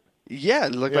pinning it? Yeah,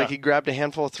 it looked like he grabbed a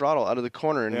handful of throttle out of the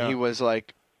corner and he was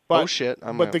like, oh shit.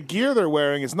 But the gear they're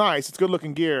wearing is nice. It's good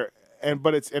looking gear,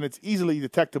 but it's easily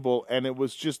detectable, and it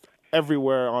was just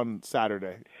everywhere on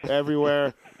Saturday.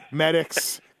 Everywhere.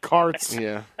 Medics, carts,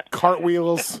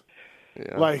 cartwheels,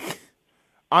 like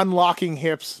unlocking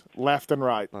hips left and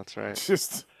right. That's right.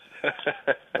 Just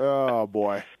oh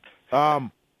boy.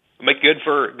 Make good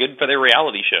for their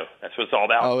reality show. That's what it's all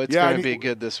about. Oh, it's going to be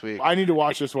good this week. I need to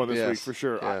watch this one this week for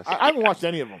sure. Yes. I haven't watched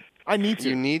any of them. I need to.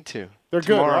 You need to. They're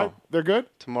Tomorrow. good, right? They're good?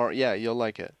 Tomorrow, yeah, you'll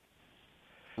like it.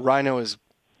 Rhino is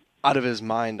out of his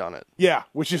mind on it. Yeah,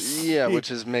 which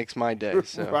makes my day.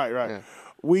 So, right. Yeah.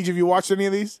 Weege, have you watched any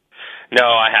of these? No,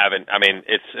 I haven't. I mean,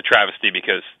 it's a travesty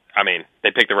because, I mean, they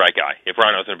picked the right guy. If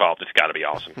Rhino's involved, it's got to be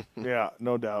awesome. Yeah,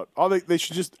 no doubt. They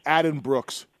should just add in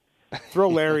Brooks. Throw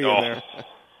Larry in there.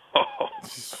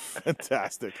 It's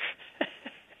fantastic.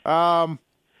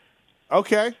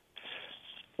 Okay.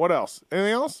 What else?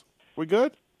 Anything else? We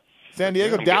good? San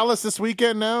Diego, Dallas this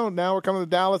weekend now. Now we're coming to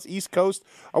Dallas, East Coast.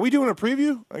 Are we doing a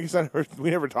preview? I guess we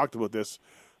never talked about this.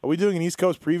 Are we doing an East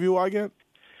Coast preview again?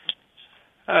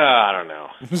 I don't know.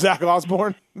 Zach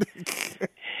Osborne?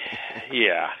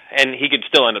 Yeah, and he could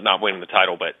still end up not winning the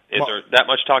title, but is there that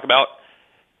much talk about?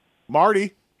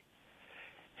 Marty.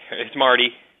 It's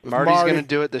Marty. Marty's Marty. going to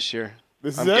do it this year.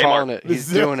 This is I'm it? calling it.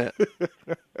 He's doing it.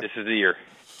 This is the year.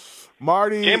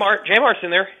 Marty. J-Mart's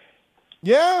in there.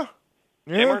 Yeah.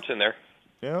 J-Mart's in there.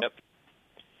 Yeah. Yep.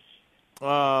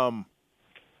 All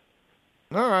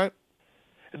right.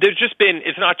 There's just been,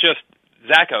 it's not just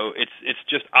Zacho, it's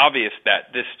just obvious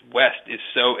that this West is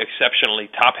so exceptionally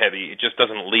top-heavy, it just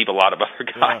doesn't leave a lot of other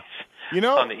guys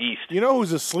on the East. You know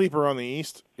who's a sleeper on the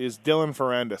East? Is Dylan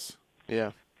Ferrandis.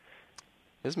 Yeah.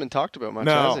 He hasn't been talked about much,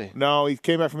 has he? No, he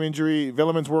came back from injury.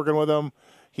 Villeman's working with him.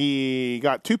 He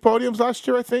got 2 podiums last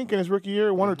year, I think, in his rookie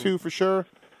year. 1 or 2 for sure.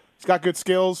 He's got good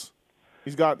skills.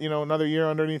 He's got, another year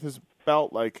underneath his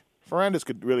belt. Like, Ferrandis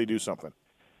could really do something.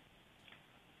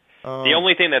 The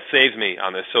only thing that saves me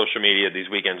on this social media these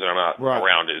weekends when I'm not Right.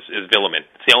 around is Villeman.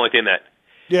 It's the only thing that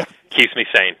keeps me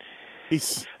sane.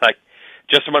 He's Like,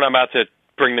 just when I'm about to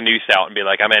bring the noose out and be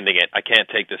like, I'm ending it, I can't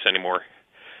take this anymore,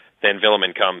 then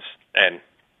Villeman comes and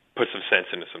puts some sense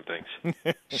into some things.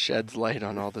 Sheds light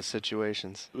on all the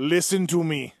situations. listen to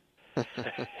me.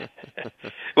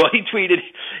 Well, he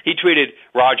tweeted,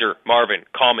 Roger, Marvin,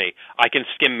 call me. I can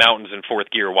skim mountains in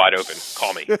 4th gear wide open.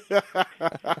 Call me.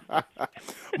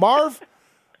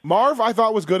 Marv, I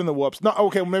thought was good in the whoops. No,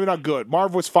 okay, maybe not good.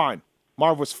 Marv was fine.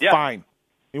 Fine.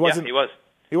 He wasn't. He was.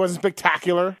 He wasn't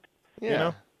spectacular.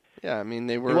 Yeah. Yeah, I mean,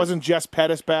 they were... He wasn't Jess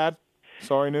Pettis bad.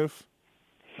 Sorry, Noof.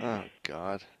 Oh,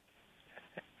 God.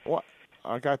 What?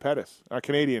 Our guy Pettis, our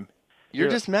Canadian. You're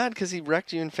just mad because he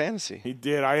wrecked you in fantasy. He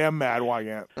did. I am mad. Why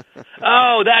can't?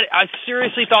 Oh, I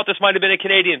seriously thought this might have been a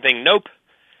Canadian thing. Nope.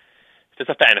 Just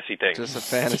a fantasy thing. Just a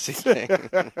fantasy thing.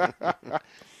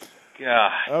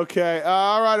 God. Okay.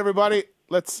 All right, everybody.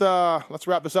 Let's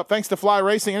wrap this up. Thanks to Fly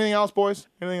Racing. Anything else, boys?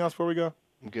 Anything else before we go?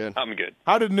 I'm good. I'm good.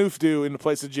 How did Noof do in the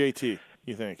place of JT,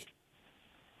 you think?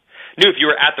 Noof, you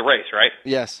were at the race, right?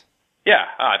 Yes. Yeah,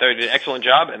 I thought you did an excellent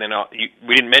job, and then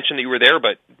we didn't mention that you were there,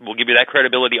 but we'll give you that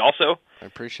credibility also. I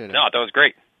appreciate it. No, that was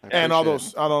great. And all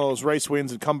those race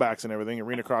wins and comebacks and everything,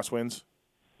 arena cross wins.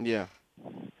 Yeah.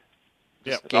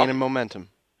 Just gaining momentum.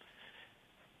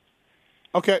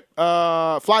 Okay,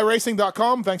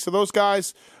 flyracing.com. Thanks to those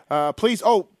guys. Please,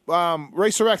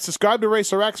 Racer X. Subscribe to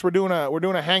Racer X. We're doing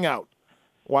a hangout.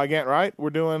 Wygant, right? We're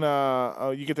doing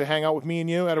you get to hang out with me and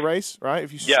you at a race, right?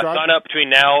 If you subscribe. Yeah, sign up between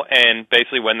now and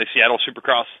basically when the Seattle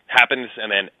Supercross happens, and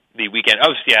then the weekend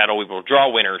of Seattle, we will draw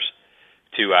winners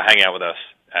to hang out with us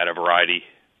at a variety.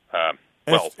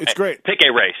 It's great. Pick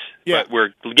a race. Yeah. But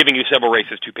we're giving you several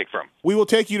races to pick from. We will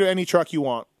take you to any truck you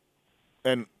want,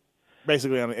 and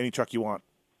basically on any truck you want.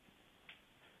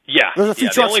 Yeah. There's a few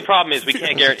The trucks. only problem is we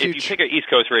can't guarantee. If you pick an East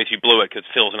Coast race, you blew it because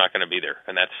Phil's not going to be there,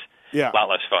 and that's a lot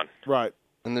less fun. Right.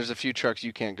 And there's a few trucks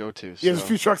you can't go to. So. Yeah, there's a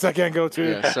few trucks I can't go to.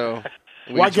 Yeah, so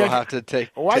we will have to take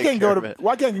Wygant care go of to it.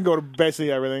 Wygant can go to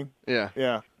basically everything. Yeah.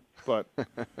 Yeah. But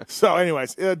so,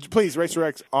 anyways, please Racer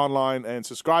X online and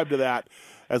subscribe to that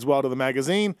as well to the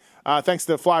magazine. Thanks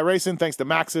to Fly Racing, thanks to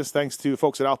Maxxis, thanks to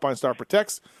folks at Alpine Star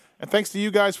Protects, and thanks to you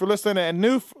guys for listening. And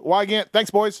Noof, Wygant, thanks,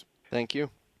 boys. Thank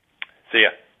you. See ya.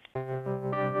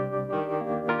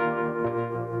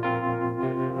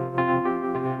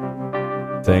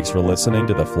 Thanks for listening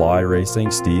to the Fly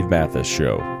Racing Steve Mathis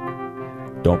Show.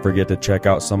 Don't forget to check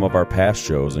out some of our past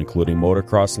shows, including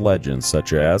motocross legends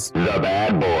such as The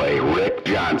Bad Boy, Rick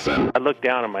Johnson. I looked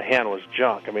down and my hand was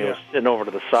junk. I mean, it was sitting over to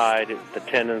the side. The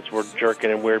tendons were jerking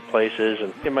in weird places.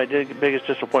 And my biggest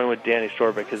disappointment with Danny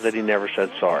Storbeck because that he never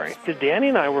said sorry. Danny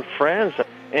and I were friends,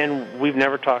 and we've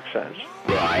never talked since.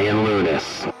 Brian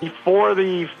Lunas. Before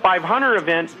the 500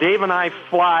 event, Dave and I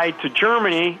fly to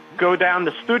Germany, go down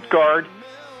to Stuttgart.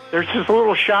 There's this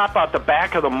little shop out the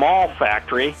back of the mall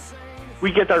factory.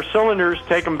 We get our cylinders,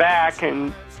 take them back,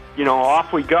 and,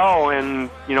 off we go. And,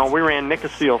 we ran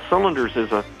Nikasil cylinders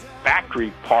as a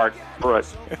factory part for a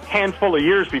handful of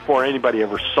years before anybody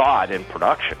ever saw it in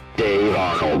production. Dave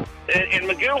Arnold. And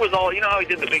McGill was all, how he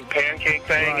did the big pancake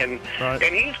thing, and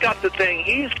he's got the thing,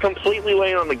 he's completely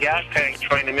laying on the gas tank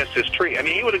trying to miss his tree. I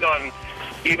mean, he would have gone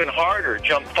even harder,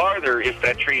 jumped farther if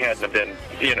that tree hadn't have been,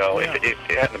 if it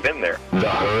hadn't have been there. The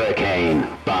Hurricane,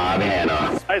 Bob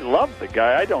Hanna. I love the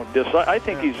guy. I don't dislike. I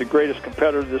think he's the greatest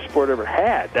competitor this sport ever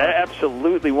had.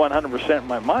 Absolutely 100% in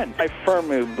my mind. I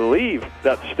firmly believe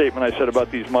that statement I said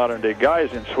about these modern-day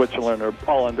guys in Switzerland or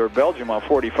Holland or Belgium on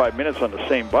 45 minutes on the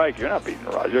same bike. You're not beating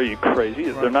Roger. Are you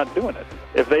crazy? They're not doing it.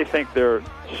 If they think they're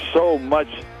so much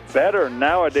better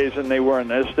nowadays than they were in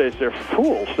those days, they're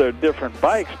fools. They're different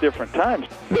bikes, different times.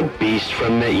 The Beast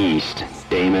from the East,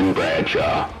 Damon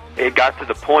Bradshaw. It got to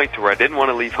the point where I didn't want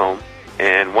to leave home,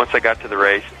 and once I got to the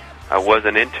race, I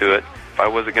wasn't into it. If I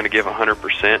wasn't going to give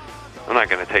 100%, I'm not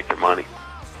going to take their money.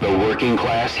 The working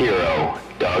class hero,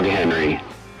 Doug Henry.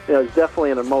 it was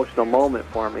definitely an emotional moment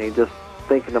for me, just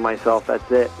thinking to myself,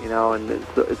 that's it, you know, and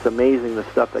it's amazing the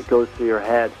stuff that goes through your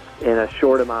head in a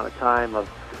short amount of time of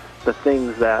the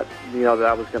things that, you know, that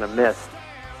I was going to miss.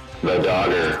 The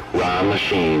Dogger, Ron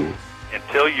Lechien.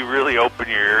 Until you really open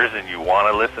your ears and you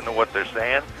want to listen to what they're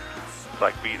saying, it's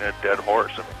like beating a dead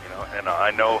horse. I mean, you know, and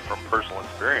I know from personal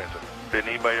experience, did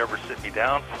anybody ever sit me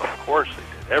down? Of course they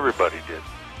did. Everybody did.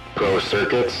 Pro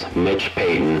Circuits, Mitch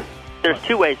Payton. There's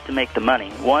two ways to make the money.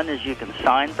 One is you can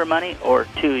sign for money, or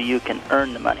two, you can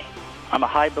earn the money. I'm a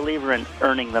high believer in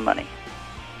earning the money.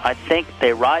 I think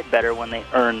they ride better when they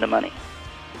earn the money.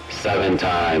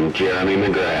 7-time Jeremy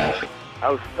McGrath. I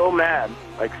was so mad,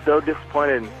 like so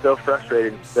disappointed and so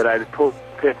frustrated that I pulled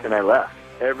the pitch and I left.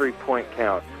 Every point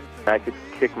counts. I could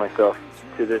kick myself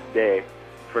to this day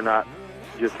for not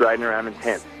just riding around in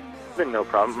 10th. It's been no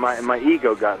problem. My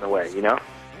ego got in the way, you know?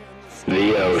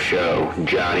 The O Show,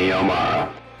 Johnny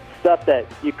O'Mara. Stuff that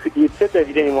you'd sit there if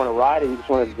you didn't want to ride and you just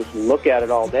wanted to just look at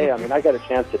it all day. I mean, I got a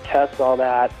chance to test all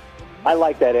that. I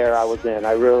like that era I was in.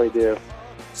 I really do.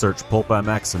 Search Pulp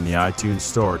MX in the iTunes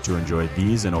store to enjoy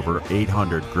these and over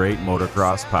 800 great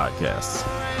motocross podcasts.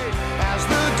 As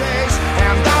the days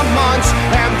and the months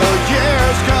and the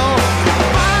years go